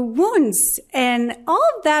to wounds. And all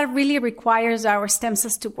of that really requires our stem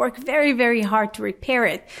cells to work very, very hard to repair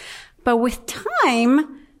it. But with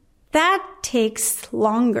time, that takes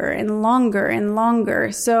longer and longer and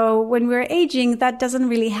longer. So when we're aging, that doesn't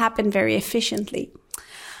really happen very efficiently.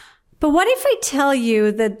 But what if I tell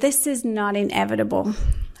you that this is not inevitable?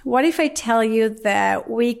 What if I tell you that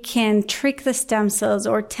we can trick the stem cells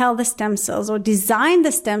or tell the stem cells or design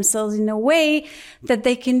the stem cells in a way that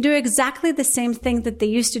they can do exactly the same thing that they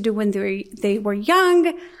used to do when they were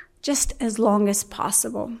young, just as long as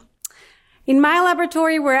possible? In my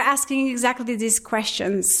laboratory, we're asking exactly these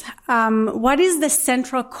questions. What is the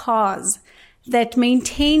central cause that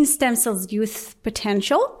maintain stem cells' youth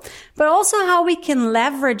potential, but also how we can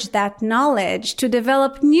leverage that knowledge to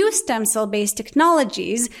develop new stem cell-based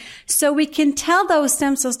technologies so we can tell those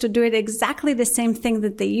stem cells to do it exactly the same thing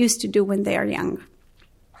that they used to do when they are young.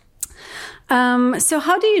 So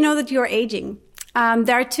how do you know that you're aging?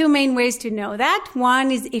 There are two main ways to know that.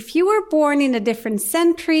 One is if you were born in a different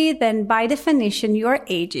century, then by definition, you're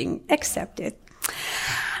aging. Accept it.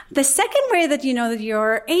 The second way that you know that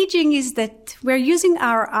you're aging is that we're using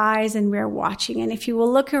our eyes and we're watching. And if you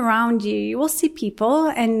will look around you, you will see people.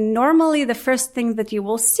 And normally the first thing that you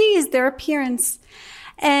will see is their appearance.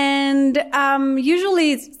 And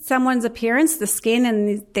usually someone's appearance, the skin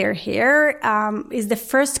and their hair, is the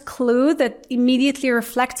first clue that immediately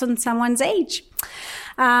reflects on someone's age.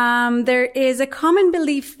 There is a common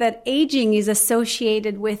belief that aging is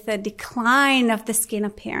associated with a decline of the skin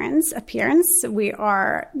appearance. We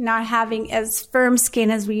are not having as firm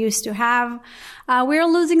skin as we used to have. We are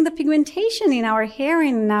losing the pigmentation in our hair,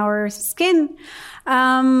 in our skin.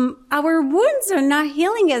 Our wounds are not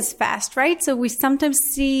healing as fast, right? So we sometimes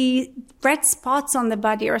see red spots on the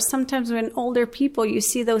body, or sometimes when older people, you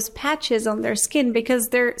see those patches on their skin because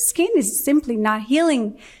their skin is simply not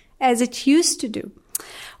healing as it used to do.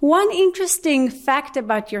 One interesting fact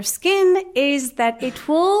about your skin is that it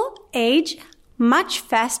will age much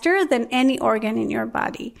faster than any organ in your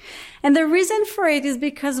body. And the reason for it is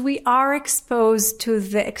because we are exposed to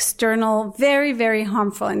the external, very, very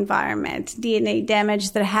harmful environment, DNA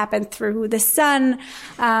damage that happened through the sun,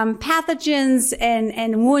 pathogens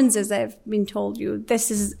and wounds, as I've been told you. This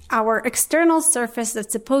is our external surface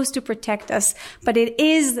that's supposed to protect us, but it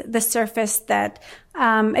is the surface that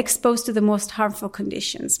exposed to the most harmful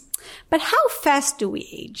conditions. But how fast do we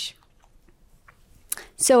age?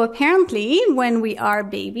 So apparently, when we are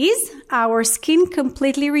babies, our skin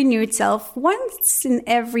completely renews itself once in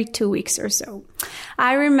every 2 weeks or so.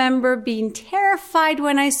 I remember being terrified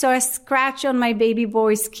when I saw a scratch on my baby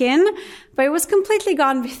boy's skin, but it was completely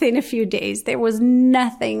gone within a few days. There was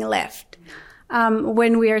nothing left.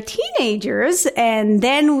 When we are teenagers, and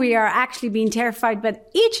then we are actually being terrified,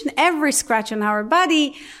 but each and every scratch on our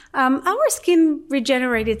body, our skin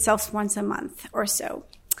regenerates itself once a month or so.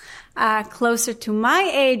 Closer to my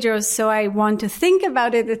age, or so I want to think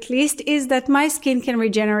about it at least, is that my skin can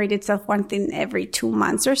regenerate itself once in every 2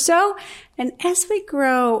 months or so. And as we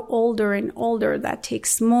grow older and older, that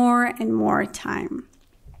takes more and more time.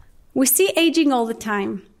 We see aging all the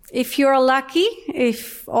time. If you're lucky,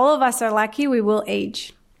 if all of us are lucky, we will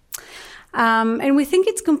age. And we think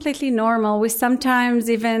it's completely normal. We sometimes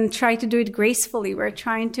even try to do it gracefully. We're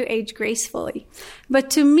trying to age gracefully. But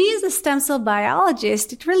to me, as a stem cell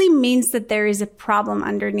biologist, it really means that there is a problem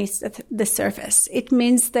underneath the surface. It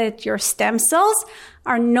means that your stem cells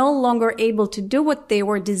are no longer able to do what they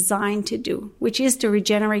were designed to do, which is to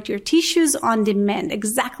regenerate your tissues on demand,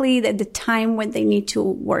 exactly at the time when they need to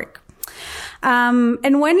work.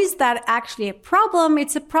 And when is that actually a problem?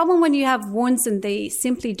 It's a problem when you have wounds and they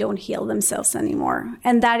simply don't heal themselves anymore.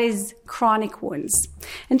 And that is chronic wounds.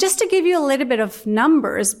 And just to give you a little bit of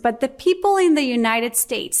numbers, but the people in the United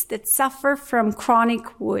States that suffer from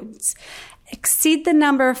chronic wounds exceed the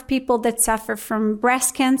number of people that suffer from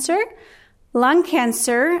breast cancer, lung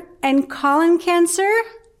cancer, and colon cancer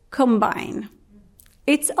combined.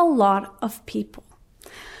 It's a lot of people.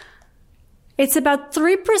 It's about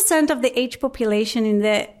 3% of the age population in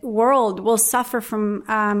the world will suffer from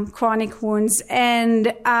chronic wounds.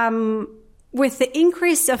 And with the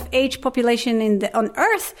increase of age population on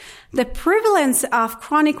Earth, the prevalence of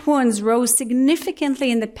chronic wounds rose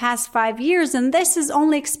significantly in the past 5 years. And this is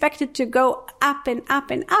only expected to go up and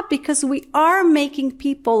up and up because we are making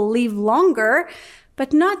people live longer,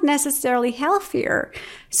 but not necessarily healthier.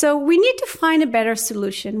 So we need to find a better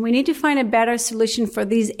solution. We need to find a better solution for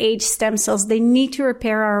these aged stem cells. They need to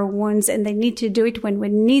repair our wounds, and they need to do it when we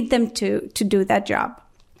need them to do that job.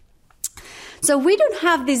 So we don't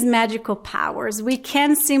have these magical powers. We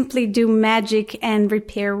can't simply do magic and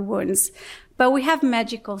repair wounds. But we have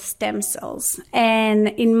magical stem cells. And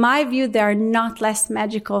in my view, they are not less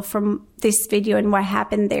magical from this video and what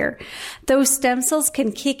happened there. Those stem cells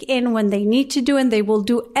can kick in when they need to do, and they will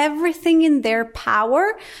do everything in their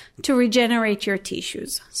power to regenerate your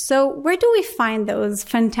tissues. So where do we find those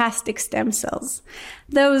fantastic stem cells?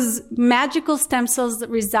 Those magical stem cells that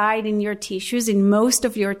reside in your tissues, in most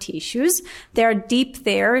of your tissues. They are deep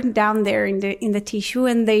there, down there in the tissue,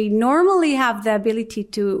 and they normally have the ability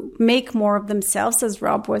to make more of themselves, as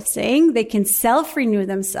Rob was saying. They can self-renew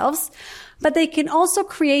themselves. but they can also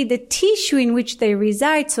create the tissue in which they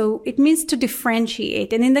reside. So it means to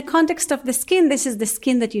differentiate. And in the context of the skin, this is the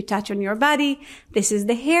skin that you touch on your body. This is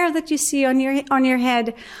the hair that you see on your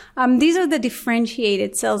head. These are the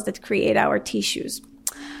differentiated cells that create our tissues.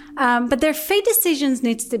 But their fate decisions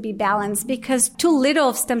needs to be balanced, because too little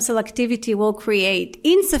of stem cell activity will create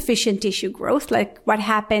insufficient tissue growth, like what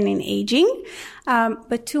happened in aging.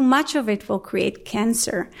 But too much of it will create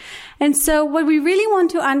cancer. And so what we really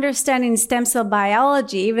want to understand in stem cell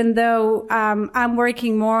biology, even though I'm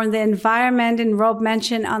working more on the environment and Rob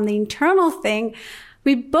mentioned on the internal thing,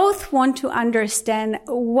 we both want to understand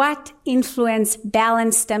what influence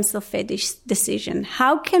balanced stem cell fate decision.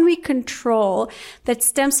 How can we control that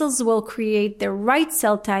stem cells will create the right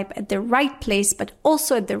cell type at the right place, but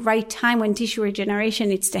also at the right time when tissue regeneration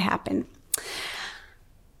needs to happen?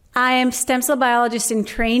 I am stem cell biologist in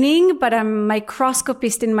training, but I'm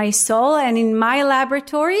microscopist in my soul. And in my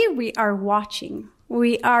laboratory, we are watching.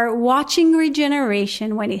 We are watching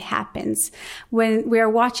regeneration when it happens. When we are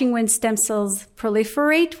watching when stem cells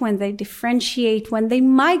proliferate, when they differentiate, when they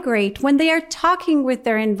migrate, when they are talking with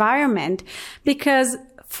their environment. Because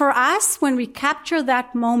for us, when we capture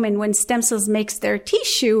that moment when stem cells makes their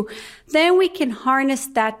tissue, then we can harness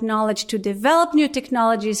that knowledge to develop new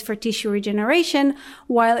technologies for tissue regeneration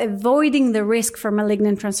while avoiding the risk for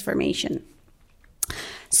malignant transformation.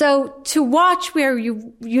 So to watch, we are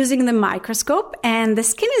using the microscope, and the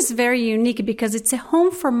skin is very unique because it's a home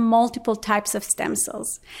for multiple types of stem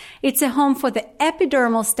cells. It's a home for the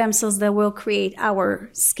epidermal stem cells that will create our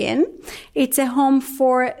skin. It's a home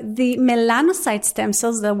for the melanocyte stem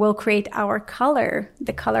cells that will create our color,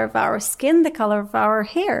 the color of our skin, the color of our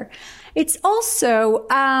hair. It's also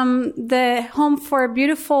the home for a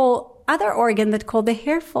beautiful other organ that's called the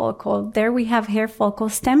hair follicle. There we have hair follicle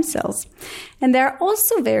stem cells. And they're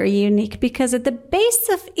also very unique because at the base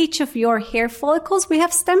of each of your hair follicles, we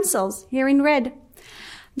have stem cells here in red.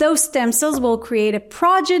 Those stem cells will create a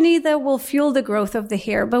progeny that will fuel the growth of the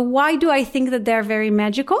hair. But why do I think that they're very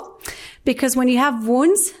magical? Because when you have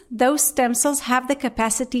wounds, those stem cells have the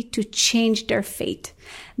capacity to change their fate.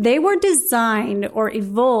 They were designed or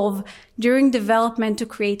evolved during development to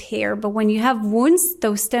create hair. But when you have wounds,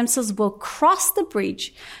 those stem cells will cross the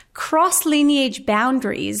bridge, cross lineage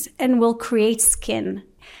boundaries, and will create skin.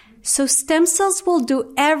 So stem cells will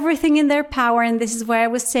do everything in their power. And this is why I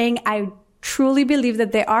was saying I truly believe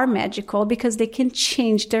that they are magical, because they can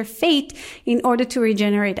change their fate in order to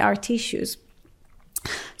regenerate our tissues.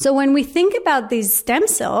 So when we think about these stem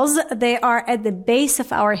cells, they are at the base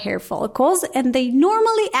of our hair follicles, and they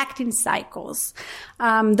normally act in cycles.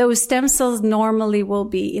 Those stem cells normally will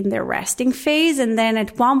be in their resting phase, and then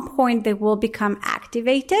at one point they will become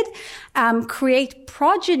activated, create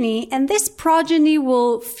progeny, and this progeny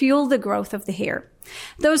will fuel the growth of the hair.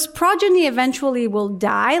 Those progeny eventually will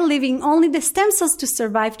die, leaving only the stem cells to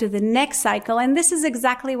survive to the next cycle. And this is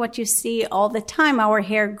exactly what you see all the time. Our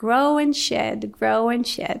hair grow and shed, grow and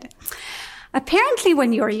shed. Apparently,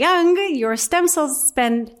 when you're young, your stem cells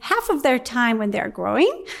spend half of their time when they're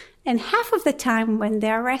growing and half of the time when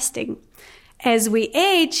they're resting. As we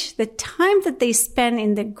age, the time that they spend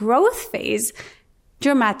in the growth phase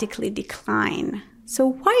dramatically decline. So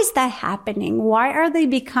why is that happening? Why are they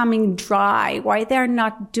becoming dry? Why they're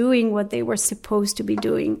not doing what they were supposed to be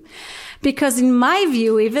doing? Because in my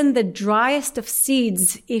view, even the driest of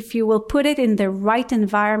seeds, if you will put it in the right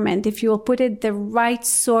environment, if you will put it in the right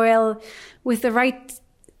soil with the right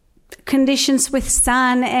conditions with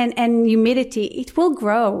sun and humidity, it will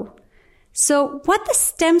grow. So what the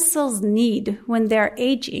stem cells need when they're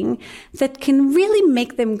aging that can really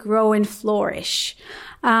make them grow and flourish?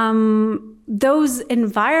 Those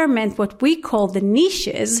environment, what we call the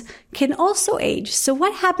niches, can also age. So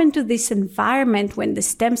what happened to this environment when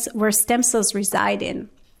where stem cells reside in?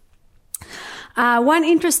 One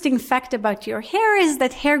interesting fact about your hair is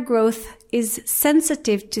that hair growth is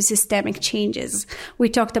sensitive to systemic changes. We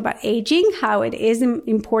talked about aging, how it is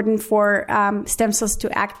important for stem cells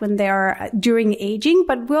to act when they are during aging,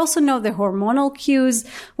 but we also know the hormonal cues.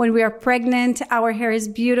 When we are pregnant, our hair is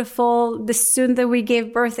beautiful. The soon that we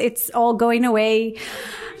gave birth, it's all going away.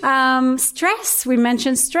 Stress, we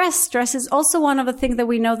mentioned stress. Stress is also one of the things that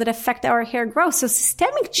we know that affect our hair growth. So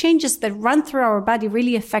systemic changes that run through our body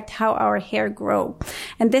really affect how our hair grow.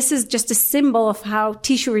 And this is just a symbol of how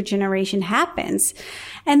tissue regeneration happens.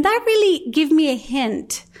 And that really gives me a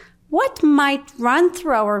hint. What might run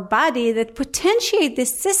through our body that potentiate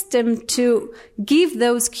this system to give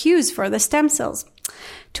those cues for the stem cells?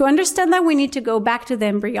 To understand that, we need to go back to the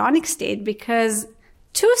embryonic state, because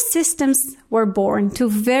two systems were born, two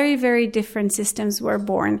very, very different systems were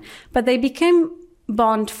born, but they became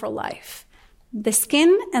bond for life. the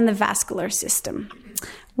skin and the vascular system.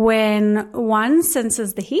 When one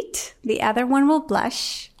senses the heat, the other one will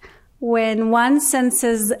blush. When one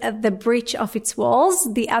senses the breach of its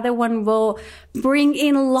walls, the other one will bring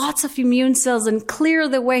in lots of immune cells and clear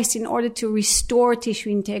the waste in order to restore tissue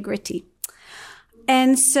integrity.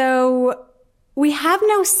 And so we have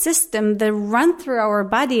now system that run through our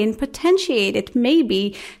body and potentiate it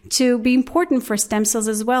maybe to be important for stem cells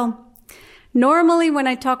as well. Normally, when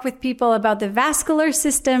I talk with people about the vascular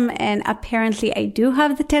system, and apparently I do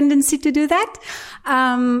have the tendency to do that,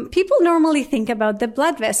 people normally think about the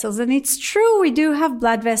blood vessels. And it's true, we do have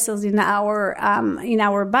blood vessels in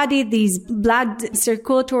our body. These blood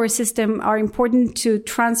circulatory system are important to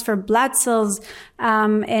transfer blood cells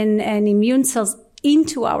and immune cells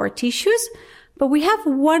into our tissues. But we have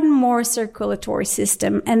one more circulatory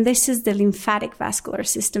system, and this is the lymphatic vascular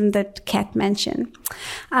system that Kat mentioned.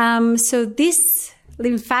 So this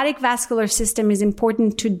lymphatic vascular system is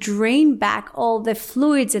important to drain back all the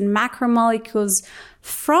fluids and macromolecules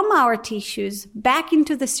from our tissues back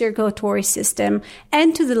into the circulatory system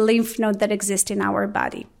and to the lymph node that exist in our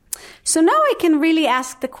body. So now I can really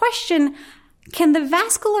ask the question, can the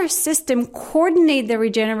vascular system coordinate the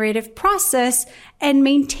regenerative process and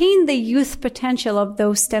maintain the youth potential of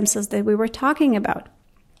those stem cells that we were talking about?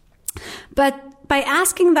 But by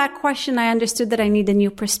asking that question, I understood that I need a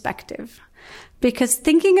new perspective. Because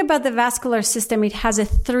thinking about the vascular system, it has a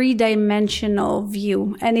 3-dimensional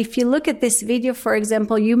view. And if you look at this video, for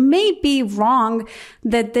example, you may be wrong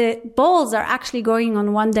that the balls are actually going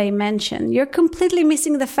on 1 dimension. You're completely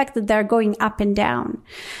missing the fact that they're going up and down.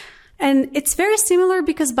 And it's very similar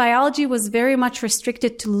because biology was very much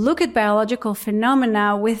restricted to look at biological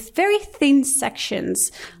phenomena with very thin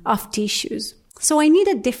sections of tissues. So I need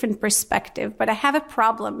a different perspective, but I have a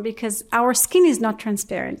problem because our skin is not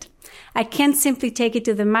transparent. I can't simply take it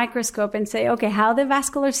to the microscope and say, okay, how the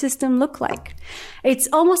vascular system look like? It's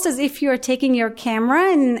almost as if you're taking your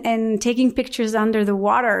camera and taking pictures under the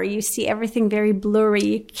water. You see everything very blurry.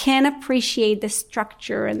 You can't appreciate the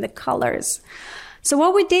structure and the colors. So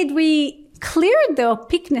what we did, we cleared the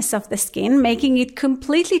opaqueness of the skin, making it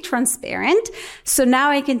completely transparent. So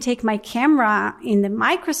now I can take my camera in the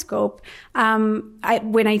microscope,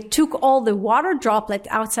 when I took all the water droplets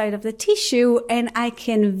outside of the tissue, and I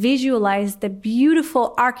can visualize the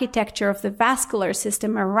beautiful architecture of the vascular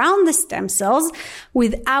system around the stem cells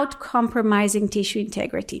without compromising tissue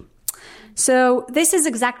integrity. So this is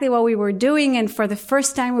exactly what we were doing. And for the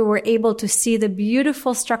first time, we were able to see the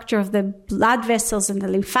beautiful structure of the blood vessels and the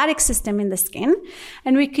lymphatic system in the skin.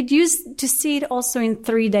 And we could use to see it also in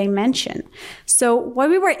 3 dimensions. So what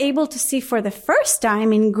we were able to see for the first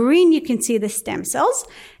time, in green, you can see the stem cells.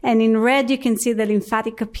 And in red, you can see the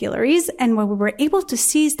lymphatic capillaries. And what we were able to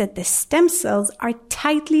see is that the stem cells are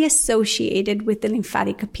tightly associated with the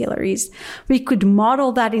lymphatic capillaries. We could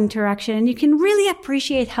model that interaction, and you can really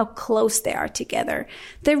appreciate how close they are together.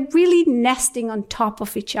 They're really nesting on top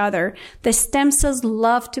of each other. The stem cells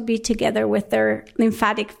love to be together with their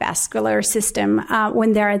lymphatic vascular system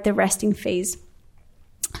when they're at the resting phase.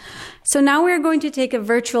 So now we're going to take a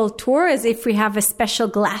virtual tour as if we have a special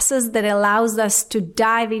glasses that allows us to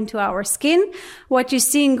dive into our skin. What you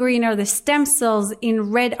see in green are the stem cells,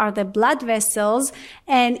 in red are the blood vessels,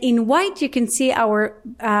 and in white you can see our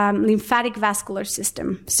lymphatic vascular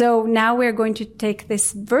system. So now we're going to take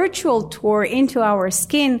this virtual tour into our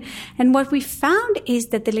skin, and what we found is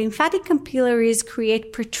that the lymphatic capillaries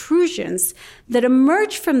create protrusions that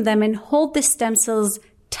emerge from them and hold the stem cells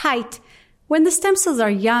tight when the stem cells are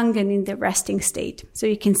young and in the resting state. So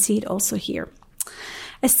you can see it also here.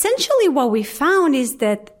 Essentially, what we found is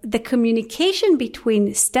that the communication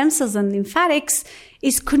between stem cells and lymphatics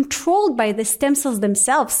is controlled by the stem cells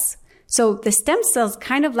themselves. So the stem cells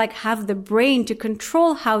kind of like have the brain to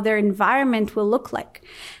control how their environment will look like.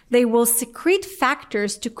 They will secrete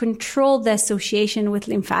factors to control the association with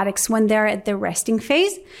lymphatics when they're at the resting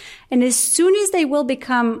phase. And as soon as they will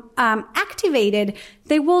become activated,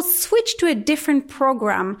 they will switch to a different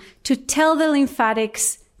program to tell the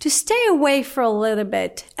lymphatics to stay away for a little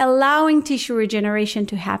bit, allowing tissue regeneration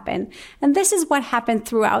to happen. And this is what happened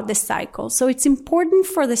throughout the cycle. So it's important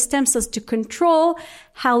for the stem cells to control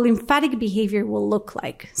how lymphatic behavior will look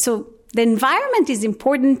like. So the environment is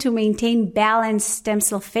important to maintain balanced stem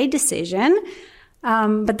cell fate decision.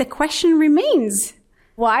 But the question remains,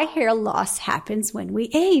 why hair loss happens when we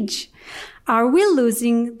age? Are we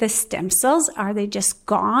losing the stem cells? Are they just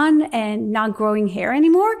gone and not growing hair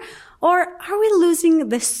anymore? Or are we losing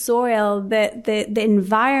the soil, the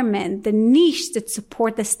environment, the niche that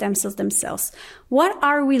support the stem cells themselves? What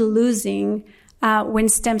are we losing when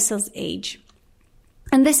stem cells age?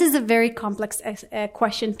 And this is a very complex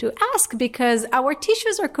question to ask because our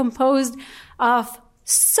tissues are composed of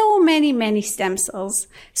so many stem cells,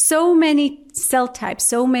 so many cell types,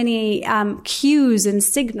 so many cues and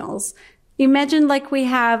signals. Imagine like we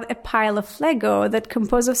have a pile of Lego that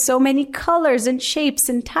composed of so many colors and shapes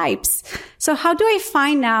and types. So how do I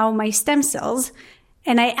find now my stem cells?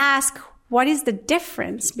 And I ask, what is the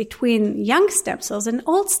difference between young stem cells and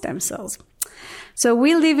old stem cells? So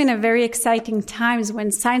we live in a very exciting times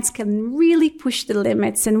when science can really push the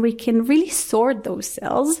limits and we can really sort those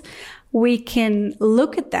cells. We can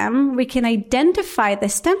look at them, we can identify the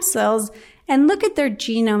stem cells and look at their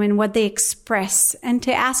genome and what they express and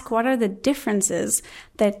to ask what are the differences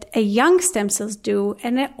that a young stem cells do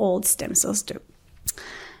and an old stem cells do.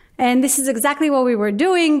 And this is exactly what we were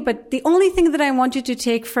doing, but the only thing that I want you to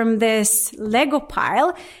take from this Lego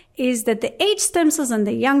pile is that the age stem cells and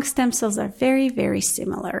the young stem cells are very, very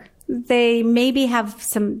similar. They maybe have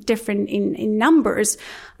some different in numbers,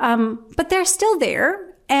 but they're still there.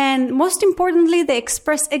 And most importantly, they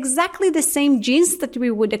express exactly the same genes that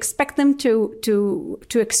we would expect them to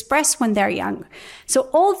express when they're young. So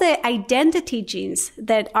all the identity genes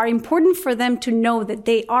that are important for them to know that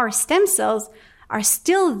they are stem cells are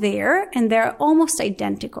still there and they're almost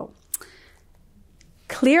identical.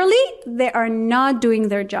 Clearly, they are not doing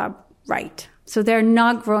their job right. So they're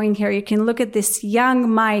not growing hair. You can look at this young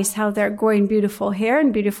mice, how they're growing beautiful hair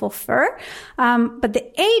and beautiful fur. But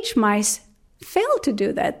the age mice fail to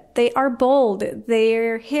do that. They are bald.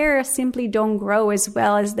 Their hair simply don't grow as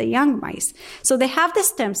well as the young mice. So they have the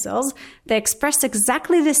stem cells. They express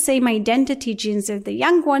exactly the same identity genes as the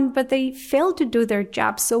young one, but they fail to do their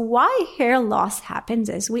job. So why hair loss happens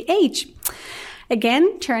as we age?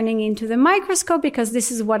 Again, turning into the microscope because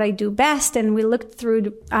this is what I do best. And we looked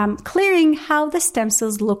through clearing how the stem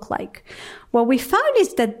cells look like. What we found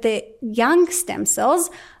is that the young stem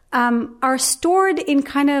cells are stored in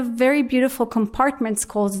kind of very beautiful compartments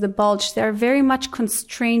called the bulge. They're very much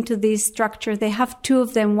constrained to this structure. They have two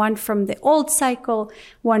of them, one from the old cycle,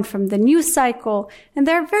 one from the new cycle, and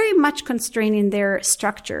they're very much constrained in their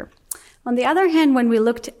structure. On the other hand, when we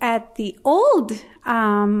looked at the old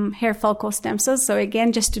hair follicle stem cells, so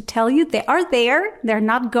again, just to tell you, they are there. They're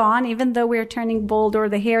not gone, even though we're turning bald or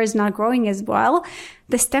the hair is not growing as well.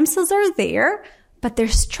 The stem cells are there, but their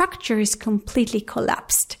structure is completely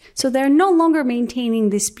collapsed. So they're no longer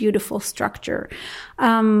maintaining this beautiful structure.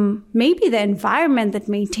 Maybe the environment that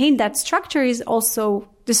maintained that structure is also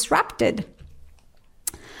disrupted.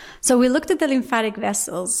 So we looked at the lymphatic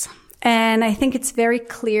vessels. And I think it's very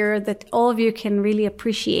clear that all of you can really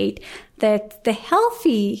appreciate that the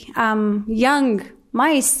healthy young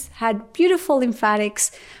mice had beautiful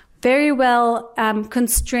lymphatics, very well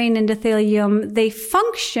constrained endothelium. They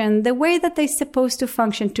function the way that they're supposed to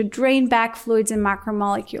function, to drain back fluids and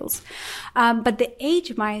macromolecules. But the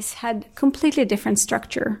age mice had completely different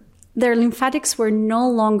structure. Their lymphatics were no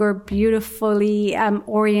longer beautifully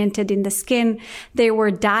oriented in the skin. They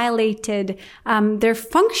were dilated. Their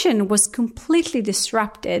function was completely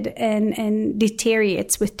disrupted and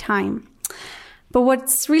deteriorates with time. But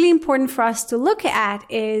what's really important for us to look at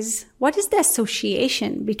is what is the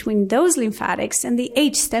association between those lymphatics and the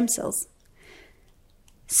age stem cells?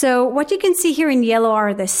 So what you can see here in yellow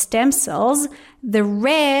are the stem cells. The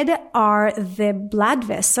red are the blood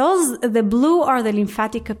vessels. The blue are the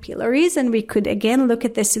lymphatic capillaries. And we could again look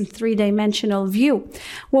at this in three-dimensional view.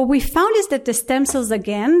 What we found is that the stem cells,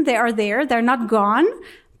 again, they are there. They're not gone.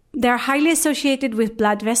 They're highly associated with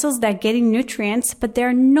blood vessels. They're getting nutrients, but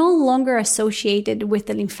they're no longer associated with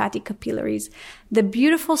the lymphatic capillaries. The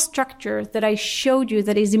beautiful structure that I showed you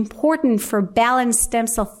that is important for balanced stem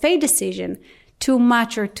cell fate decision, too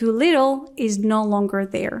much or too little, is no longer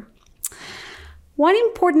there. One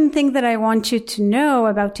important thing that I want you to know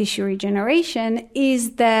about tissue regeneration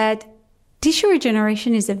is that tissue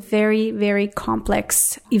regeneration is a very, very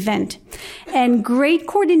complex event. And great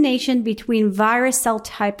coordination between virus cell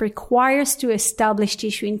type requires to establish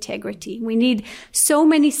tissue integrity. We need so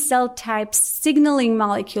many cell types, signaling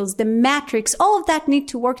molecules, the matrix, all of that need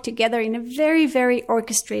to work together in a very, very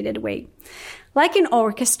orchestrated way. Like in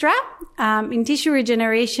orchestra, in tissue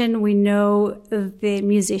regeneration, we know the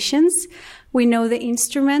musicians, we know the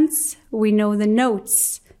instruments, we know the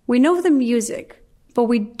notes, we know the music, but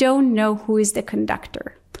we don't know who is the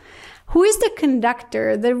conductor. Who is the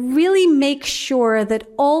conductor that really makes sure that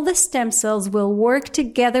all the stem cells will work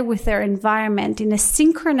together with their environment in a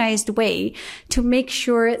synchronized way to make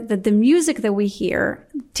sure that the music that we hear,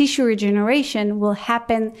 tissue regeneration, will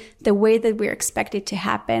happen the way that we expect it to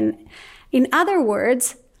happen? In other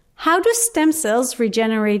words, How do stem cells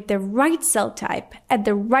regenerate the right cell type at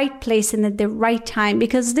the right place and at the right time?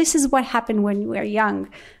 Because this is what happened when we are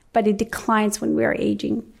young, but it declines when we are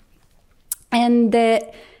aging. And the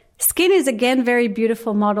skin is, again, very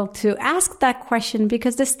beautiful model to ask that question,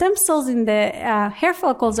 because the stem cells in the hair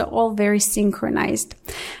follicles are all very synchronized.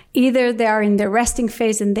 Either they are in the resting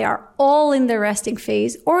phase and they are all in the resting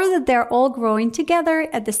phase, or that they're all growing together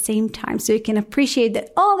at the same time. So you can appreciate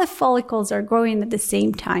that all the follicles are growing at the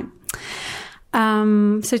same time.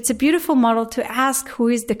 So it's a beautiful model to ask who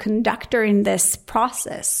is the conductor in this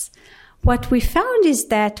process. What we found is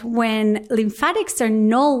that when lymphatics are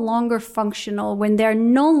no longer functional, when they're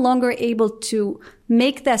no longer able to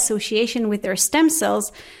make the association with their stem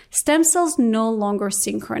cells no longer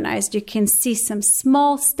synchronized. You can see some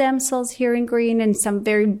small stem cells here in green and some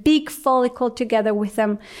very big follicle together with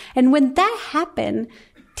them. And when that happens,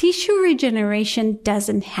 tissue regeneration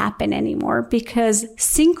doesn't happen anymore, because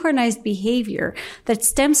synchronized behavior, that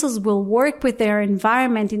stem cells will work with their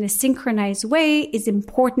environment in a synchronized way, is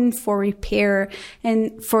important for repair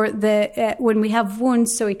and for the when we have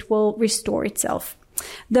wounds, so it will restore itself.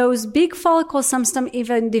 Those big follicles sometimes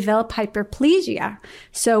even develop hyperplasia.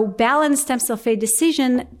 So balanced stem cell fate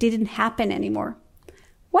decision didn't happen anymore.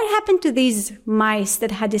 What happened to these mice that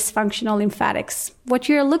had dysfunctional lymphatics? What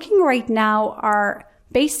you're looking right now are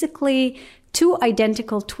basically two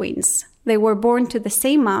identical twins. They were born to the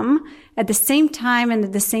same mom at the same time and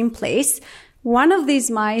at the same place. One of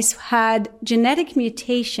these mice had genetic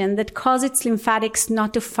mutation that caused its lymphatics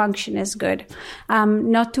not to function as good,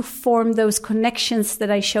 not to form those connections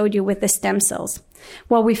that I showed you with the stem cells.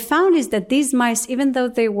 What we found is that these mice, even though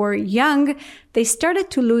they were young, they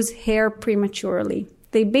started to lose hair prematurely.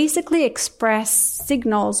 They basically express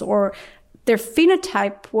signals, or their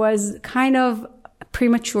phenotype was kind of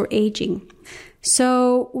premature aging.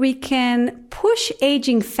 So we can push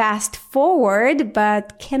aging fast forward,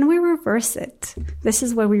 but can we reverse it? This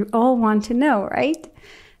is what we all want to know, right?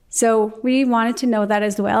 So we wanted to know that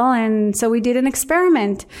as well. And so we did an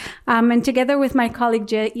experiment. And together with my colleague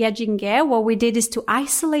Yejing Ge, what we did is to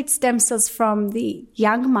isolate stem cells from the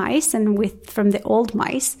young mice and from the old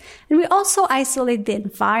mice. And we also isolate the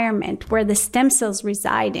environment where the stem cells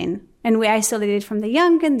reside in. And we isolated from the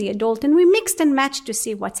young and the adult, and we mixed and matched to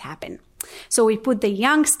see what's happened. So we put the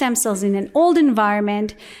young stem cells in an old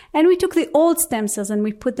environment, and we took the old stem cells and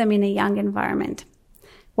we put them in a young environment.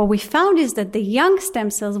 What we found is that the young stem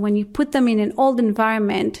cells, when you put them in an old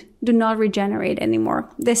environment, do not regenerate anymore.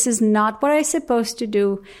 This is not what I'm supposed to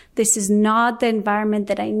do. This is not the environment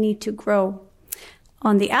that I need to grow.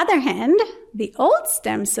 On the other hand, the old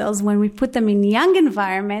stem cells, when we put them in young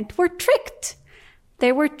environment, were tricked.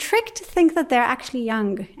 They were tricked to think that they're actually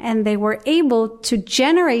young, and they were able to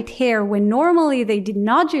generate hair when normally they did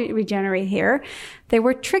not regenerate hair. They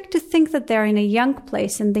were tricked to think that they're in a young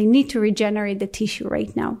place and they need to regenerate the tissue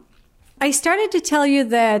right now. I started to tell you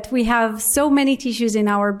that we have so many tissues in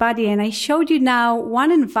our body, and I showed you now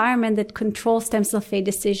one environment that controls stem cell fate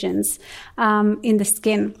decisions in the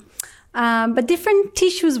skin. But different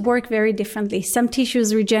tissues work very differently. Some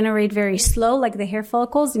tissues regenerate very slow, like the hair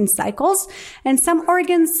follicles in cycles, and some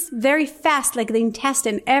organs very fast, like the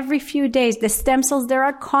intestine. Every few days, the stem cells there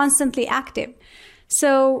are constantly active.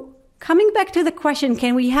 So coming back to the question,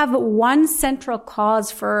 can we have one central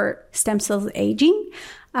cause for stem cells aging?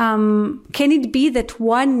 Can it be that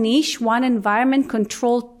one niche, one environment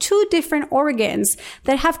control two different organs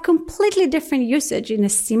that have completely different usage in a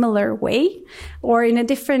similar way? Or in a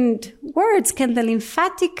different words, can the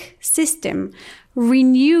lymphatic system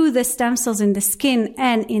renew the stem cells in the skin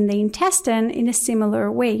and in the intestine in a similar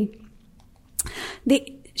way?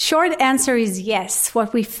 The short answer is yes.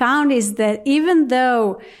 What we found is that even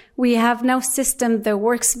though we have now a system that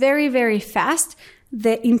works very, very fast,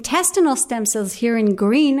 the intestinal stem cells here in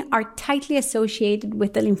green are tightly associated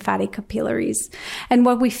with the lymphatic capillaries. And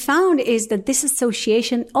what we found is that this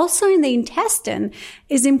association also in the intestine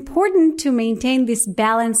is important to maintain this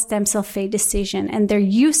balanced stem cell fate decision, and their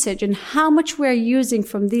usage and how much we're using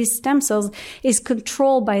from these stem cells is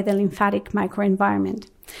controlled by the lymphatic microenvironment.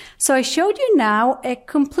 So I showed you now a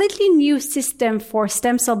completely new system for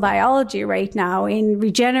stem cell biology right now in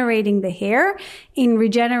regenerating the hair, in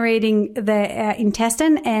regenerating the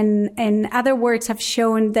intestine, and in other words have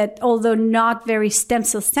shown that although not very stem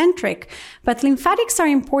cell centric, but lymphatics are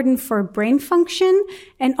important for brain function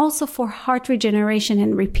and also for heart regeneration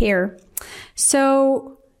and repair.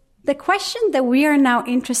 So the question that we are now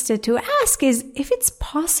interested to ask is if it's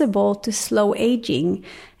possible to slow aging,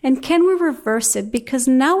 and can we reverse it? Because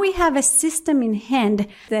now we have a system in hand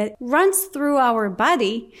that runs through our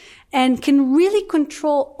body and can really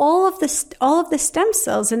control all of the stem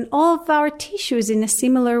cells and all of our tissues in a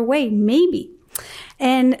similar way, maybe.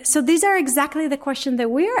 And so these are exactly the questions that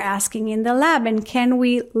we are asking in the lab. And can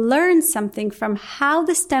we learn something from how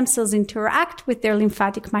the stem cells interact with their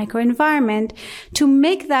lymphatic microenvironment to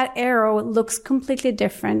make that arrow looks completely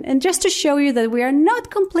different? And just to show you that we are not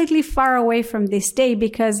completely far away from this day,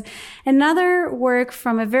 because another work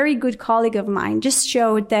from a very good colleague of mine just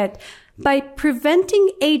showed that by preventing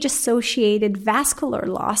age-associated vascular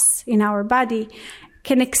loss in our body,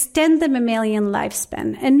 can extend the mammalian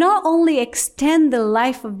lifespan, and not only extend the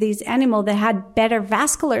life of these animals that had better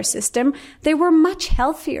vascular system, they were much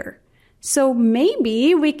healthier. So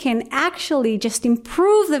maybe we can actually just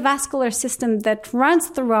improve the vascular system that runs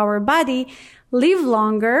through our body, live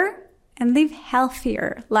longer, and live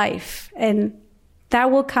healthier life. And that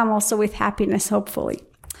will come also with happiness, hopefully.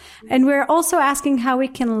 And we're also asking how we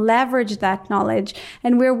can leverage that knowledge.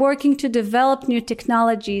 And we're working to develop new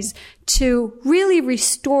technologies to really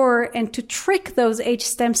restore and to trick those aged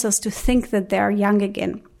stem cells to think that they are young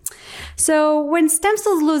again. So when stem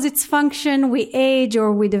cells lose its function, we age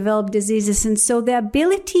or we develop diseases. And so the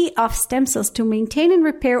ability of stem cells to maintain and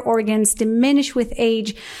repair organs diminish with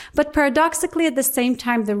age. But paradoxically, at the same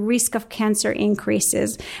time, the risk of cancer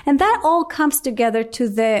increases. And that all comes together to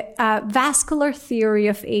the vascular theory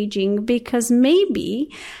of aging, because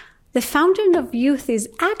maybe the fountain of youth is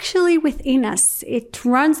actually within us. It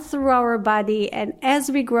runs through our body. And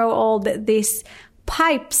as we grow old, these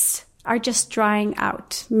pipes are just drying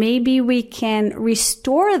out. Maybe we can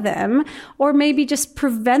restore them, or maybe just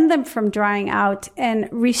prevent them from drying out and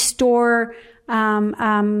restore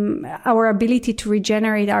our ability to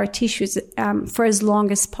regenerate our tissues for as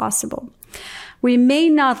long as possible. We may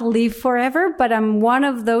not live forever, but I'm one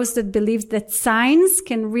of those that believes that science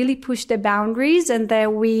can really push the boundaries and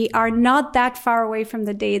that we are not that far away from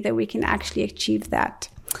the day that we can actually achieve that.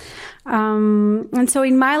 And so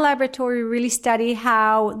in my laboratory, we really study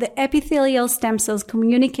how the epithelial stem cells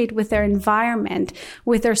communicate with their environment,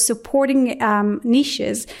 with their supporting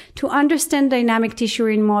niches, to understand dynamic tissue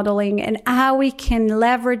remodeling and how we can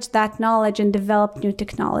leverage that knowledge and develop new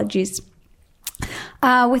technologies.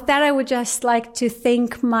 With that, I would just like to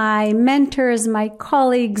thank my mentors, my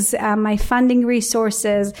colleagues, my funding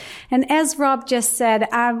resources. And as Rob just said,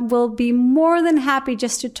 I will be more than happy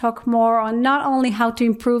just to talk more on not only how to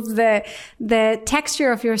improve the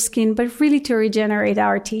texture of your skin, but really to regenerate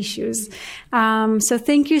our tissues. So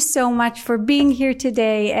thank you so much for being here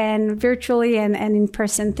today, and virtually and in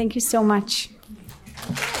person. Thank you so much.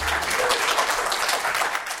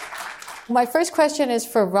 My first question is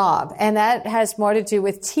for Rob, and that has more to do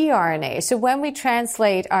with tRNA. So when we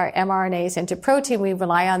translate our mRNAs into protein, we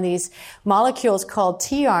rely on these molecules called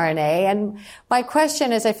tRNA. And my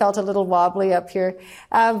question is, I felt a little wobbly up here,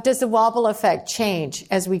 does the wobble effect change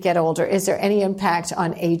as we get older? Is there any impact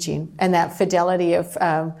on aging and that fidelity of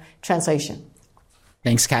translation?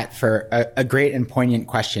 Thanks, Kat, for a great and poignant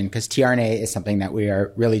question, because tRNA is something that we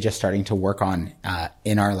are really just starting to work on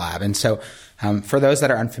in our lab. And so for those that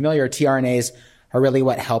are unfamiliar, tRNAs are really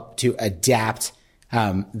what help to adapt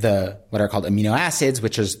what are called amino acids,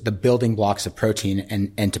 which is the building blocks of protein,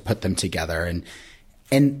 and to put them together.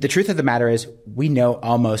 And the truth of the matter is, we know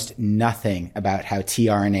almost nothing about how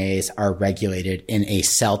tRNAs are regulated in a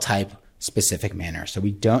cell type specific manner. So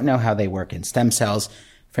we don't know how they work in stem cells.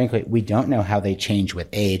 Frankly, we don't know how they change with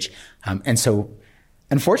age. And so,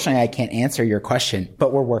 unfortunately, I can't answer your question,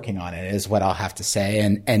 but we're working on it, is what I'll have to say.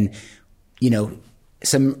 And you know,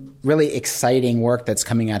 some really exciting work that's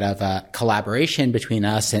coming out of a collaboration between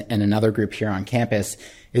us and another group here on campus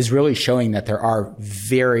is really showing that there are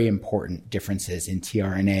very important differences in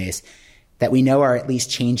tRNAs that we know are at least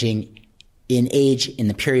changing in age in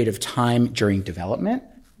the period of time during development,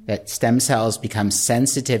 that stem cells become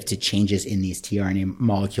sensitive to changes in these tRNA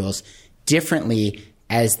molecules differently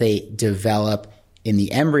as they develop in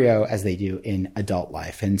the embryo as they do in adult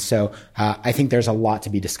life. And so I think there's a lot to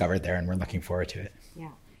be discovered there, and we're looking forward to it.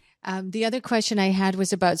 Yeah. The other question I had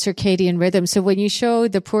was about circadian rhythm. So when you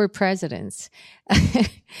showed the poor presidents,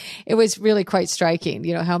 it was really quite striking,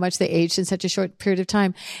 you know, how much they aged in such a short period of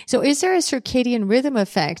time. So is there a circadian rhythm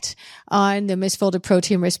effect on the misfolded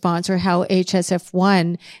protein response, or how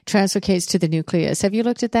HSF1 translocates to the nucleus? Have you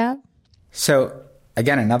looked at that? So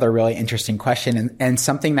again, another really interesting question, and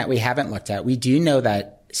something that we haven't looked at. We do know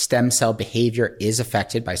that stem cell behavior is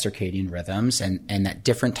affected by circadian rhythms, and that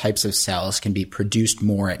different types of cells can be produced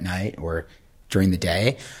more at night or during the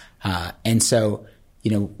day. And so,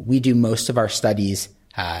 you know, we do most of our studies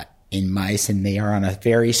in mice, and they are on a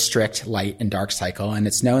very strict light and dark cycle. And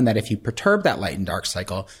it's known that if you perturb that light and dark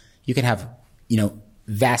cycle, you can have, you know,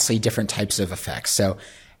 vastly different types of effects. So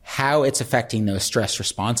how it's affecting those stress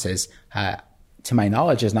responses, to my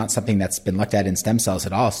knowledge, is not something that's been looked at in stem cells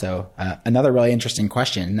at all. So another really interesting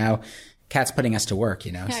question. Now, Kat's putting us to work,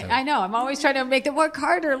 you know. So. I know. I'm always trying to make the work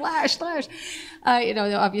harder. Lash.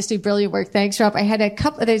 Obviously brilliant work. Thanks, Rob. I had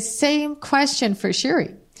the same question for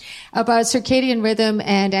Shiri about circadian rhythm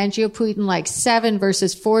and angiopoietin-like 7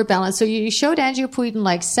 versus 4 balance. So you showed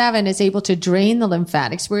angiopoietin-like 7 is able to drain the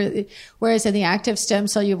lymphatics, whereas in the active stem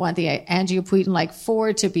cell, you want the angiopoietin-like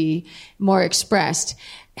 4 to be more expressed.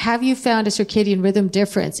 Have you found a circadian rhythm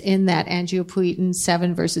difference in that angiopoietin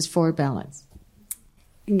 7 versus 4 balance?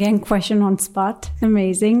 Again, question on spot.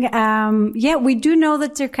 Amazing. We do know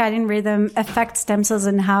that circadian rhythm affects stem cells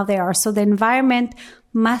and how they are. So the environment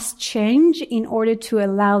must change in order to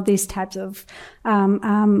allow these types of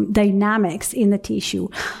dynamics in the tissue.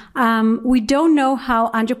 We don't know how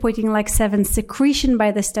angiopoietin-like 7 secretion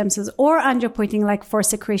by the stem cells or angiopoietin-like 4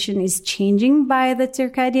 secretion is changing by the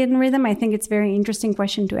circadian rhythm. I think it's a very interesting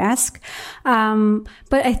question to ask.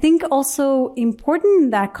 But I think also important in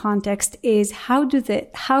that context is how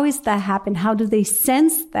is that happen? How do they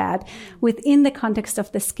sense that within the context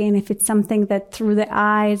of the skin? If it's something that through the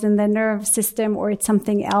eyes and the nerve system, or it's something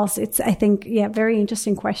else? It's, I think, very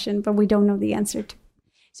interesting question, but we don't know the answer to.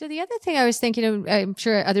 So the other thing I was thinking of, I'm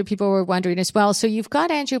sure other people were wondering as well. So you've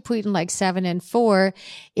got angiopoietin-like 7 and 4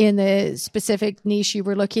 in the specific niche you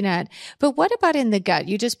were looking at. But what about in the gut?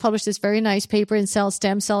 You just published this very nice paper in Cell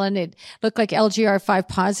Stem Cell, and it looked like LGR5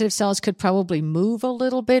 positive cells could probably move a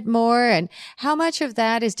little bit more. And how much of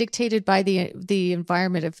that is dictated by the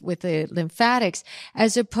environment with the lymphatics,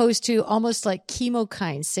 as opposed to almost like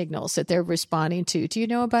chemokine signals that they're responding to? Do you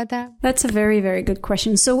know about that? That's a very, very good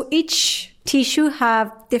question. So each tissue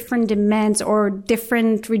have different demands or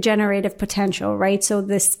different regenerative potential, right? So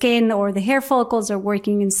the skin or the hair follicles are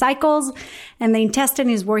working in cycles, and the intestine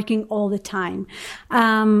is working all the time.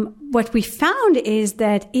 What we found is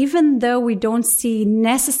that even though we don't see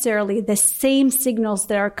necessarily the same signals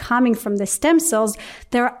that are coming from the stem cells,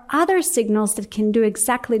 there are other signals that can do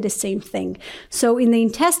exactly the same thing. So in the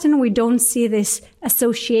intestine, we don't see this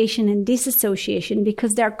association and disassociation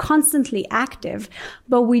because they're constantly active,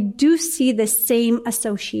 but we do see the same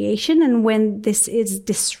association. And when this is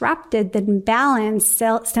disrupted, then balance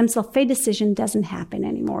stem cell fate decision doesn't happen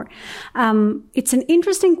anymore. It's an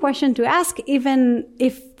interesting question to ask, even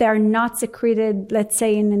if they're not secreted, let's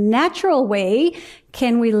say, in a natural way.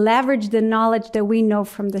 Can we leverage the knowledge that we know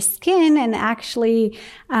from the skin and actually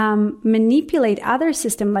manipulate other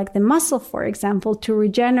systems like the muscle, for example, to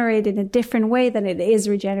regenerate in a different way than it is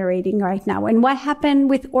regenerating right now? And what happened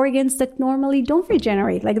with organs that normally don't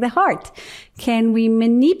regenerate, like the heart? Can we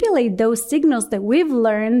manipulate those signals that we've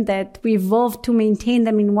learned that we evolved to maintain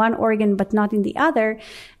them in one organ but not in the other,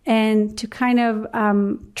 and to kind of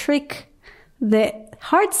trick the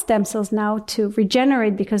heart stem cells now to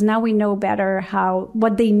regenerate, because now we know better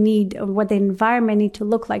what they need or what the environment need to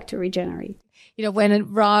look like to regenerate. You know,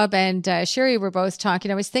 when Rob and Shiri were both talking,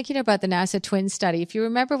 I was thinking about the NASA twin study. If you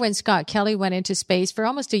remember when Scott Kelly went into space for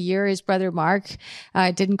almost a year, his brother Mark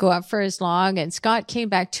didn't go up for as long, and Scott came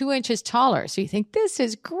back 2 inches taller. So you think, this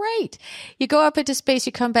is great. You go up into space,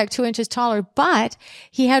 you come back 2 inches taller, but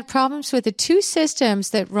he had problems with the two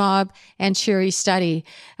systems that Rob and Shiri study.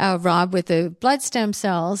 Rob with the blood stem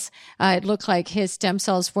cells, it looked like his stem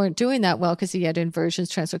cells weren't doing that well because he had inversions,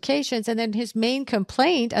 translocations. And then his main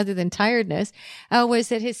complaint, other than tiredness, was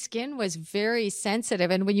that his skin was very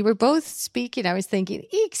sensitive. And when you were both speaking, I was thinking,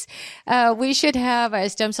 eeks, we should have a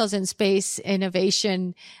stem cells in space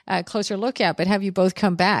innovation closer look at, but have you both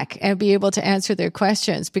come back and be able to answer their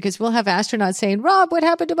questions, because we'll have astronauts saying, Rob, what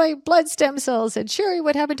happened to my blood stem cells? And Shiri,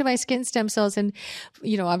 what happened to my skin stem cells? And,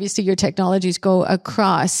 you know, obviously your technologies go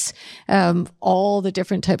across all the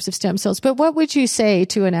different types of stem cells. But what would you say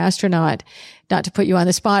to an astronaut? Not to put you on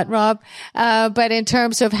the spot, Rob, but in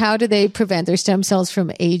terms of how do they prevent their stem cells from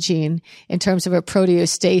aging in terms of a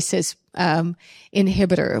proteostasis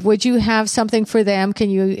inhibitor? Would you have something for them? Can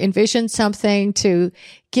you envision something to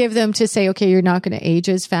give them to say, okay, you're not going to age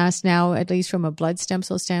as fast now, at least from a blood stem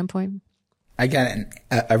cell standpoint? Again,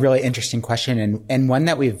 a really interesting question, and one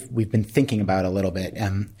that we've been thinking about a little bit,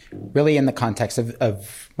 really in the context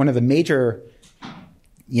of one of the major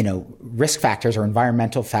risk factors or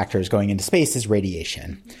environmental factors going into space is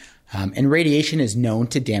radiation. And radiation is known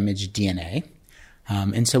to damage DNA.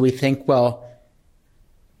 And so we think, well,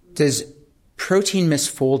 does protein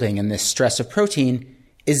misfolding and this stress of protein,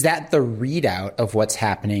 is that the readout of what's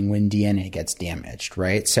happening when DNA gets damaged,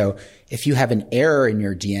 right? So if you have an error in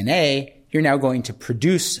your DNA, you're now going to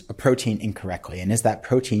produce a protein incorrectly. And is that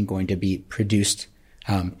protein going to be produced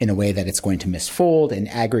in a way that it's going to misfold and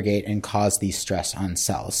aggregate and cause these stress on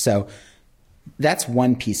cells. So that's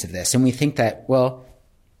one piece of this. And we think that, well,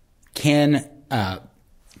 can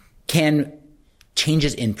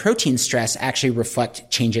changes in protein stress actually reflect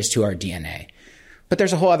changes to our DNA? But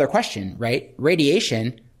there's a whole other question, right?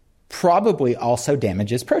 Radiation probably also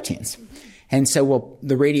damages proteins. And so will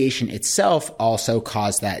the radiation itself also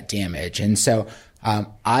cause that damage? And so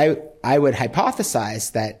I would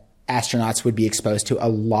hypothesize that astronauts would be exposed to a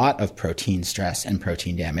lot of protein stress and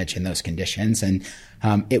protein damage in those conditions. And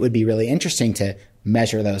it would be really interesting to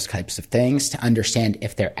measure those types of things, to understand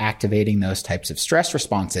if they're activating those types of stress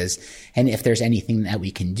responses, and if there's anything that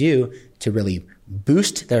we can do to really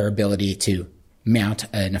boost their ability to mount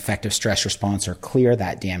an effective stress response or clear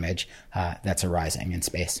that damage that's arising in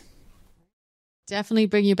space. Definitely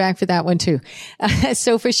bring you back for that one too.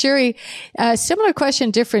 So for Sheri, similar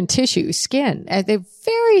question, different tissue, skin. They're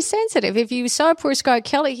very sensitive. If you saw poor Scott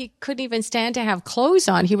Kelly, he couldn't even stand to have clothes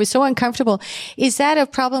on. He was so uncomfortable. Is that a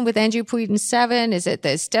problem with angiopoietin 7? Is it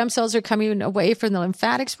the stem cells are coming away from the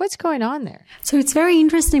lymphatics? What's going on there? So it's very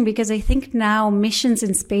interesting because I think now missions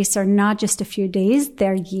in space are not just a few days,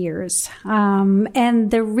 they're years.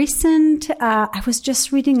 And the recent, I was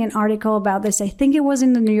just reading an article about this. I think it was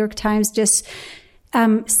in the New York Times, just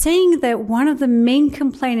saying that one of the main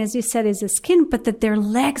complaints, as you said, is the skin, but that their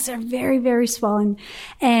legs are very, very swollen.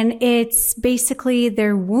 And it's basically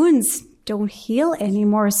their wounds don't heal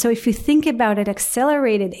anymore. So if you think about it,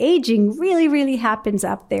 accelerated aging really, really happens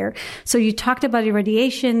up there. So you talked about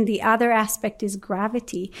irradiation. The other aspect is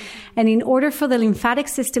gravity. And in order for the lymphatic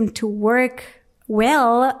system to work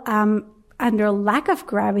well, under lack of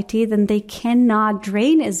gravity, then they cannot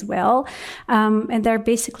drain as well, and they're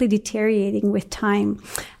basically deteriorating with time.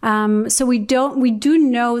 So we do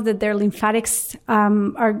know that their lymphatics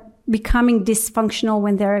are becoming dysfunctional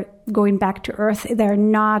when they're going back to Earth. They're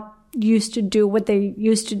not used to do what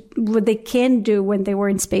they can do when they were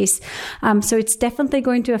in space. So it's definitely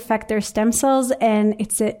going to affect their stem cells, and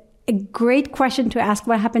it's a great question to ask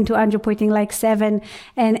what happened to angiopoietin 7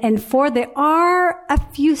 and 4. There are a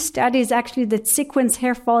few studies actually that sequence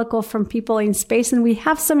hair follicle from people in space, and we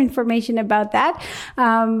have some information about that.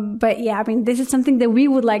 But yeah, I mean, this is something that we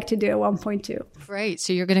would like to do at one point too. Great.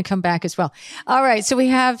 So you're going to come back as well. All right. So we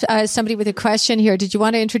have somebody with a question here. Did you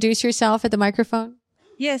want to introduce yourself at the microphone?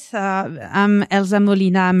 Yes, I'm Elsa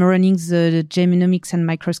Molina. I'm running the Genomics and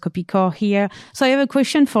Microscopy core here. So I have a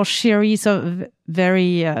question for Sheri. So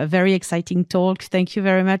very exciting talk. Thank you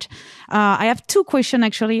very much. I have two questions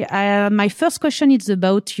actually. My first question is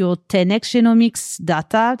about your 10x genomics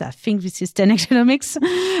data. I think this is 10x genomics.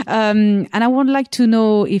 And I would like to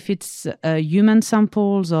know if it's human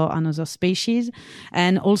samples or another species,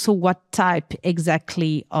 and also what type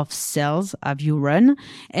exactly of cells have you run.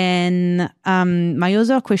 And my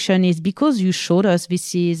other question is, because you showed us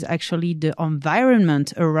this is actually the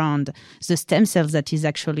environment around the stem cells that is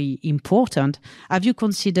actually important. Have you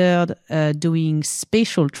considered doing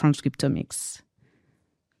spatial transcriptomics?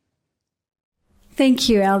 Thank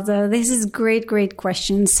you, Elsa. This is great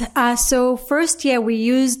questions. So first, we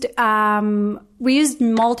used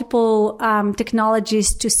multiple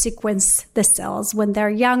technologies to sequence the cells when they're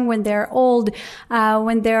young, when they're old,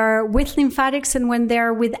 when they're with lymphatics, and when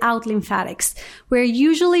they're without lymphatics. We're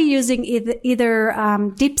usually using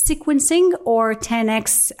either deep sequencing or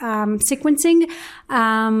 10x sequencing.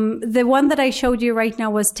 The one that I showed you right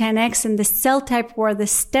now was 10x, and the cell type were the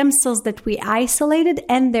stem cells that we isolated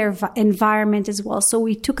and their environment as well. So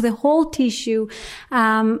we took the whole tissue,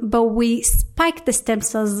 but we spiked the stem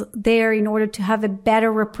cells there in order to have a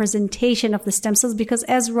better representation of the stem cells, because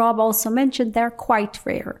as Rob also mentioned, they're quite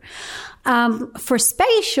rare. For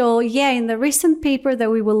spatial, in the recent paper that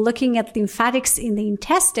we were looking at lymphatics in the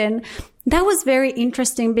intestine, that was very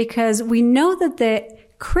interesting because we know that the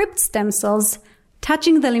crypt stem cells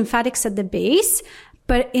touching the lymphatics at the base,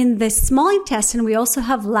 but in the small intestine, we also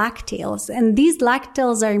have lacteals, and these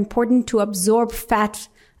lacteals are important to absorb fat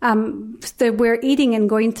that we're eating and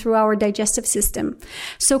going through our digestive system.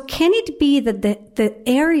 So can it be that the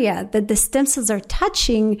area that the stem cells are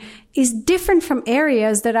touching is different from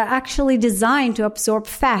areas that are actually designed to absorb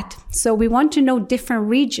fat? So we want to know different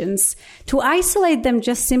regions. To isolate them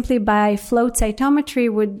just simply by flow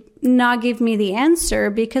cytometry would not give me the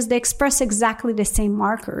answer, because they express exactly the same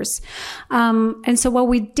markers. And so what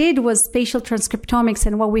we did was spatial transcriptomics,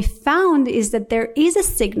 and what we found is that there is a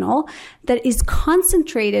signal that is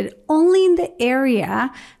concentrated only in the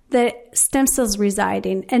area the stem cells reside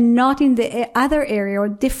in, and not in the other area or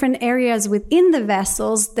different areas within the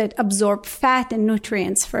vessels that absorb fat and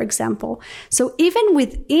nutrients, for example. So even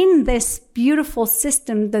within this beautiful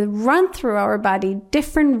system that run through our body,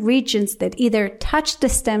 different regions that either touch the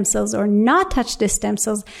stem cells or not touch the stem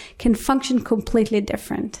cells can function completely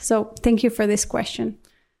different. So thank you for this question.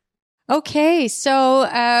 Okay,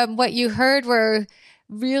 so what you heard were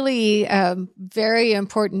really very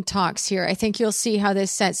important talks here. I think you'll see how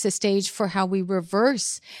this sets the stage for how we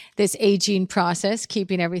reverse this aging process,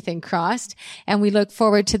 keeping everything crossed. And we look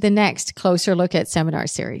forward to the next Closer Look at seminar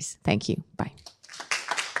series. Thank you. Bye.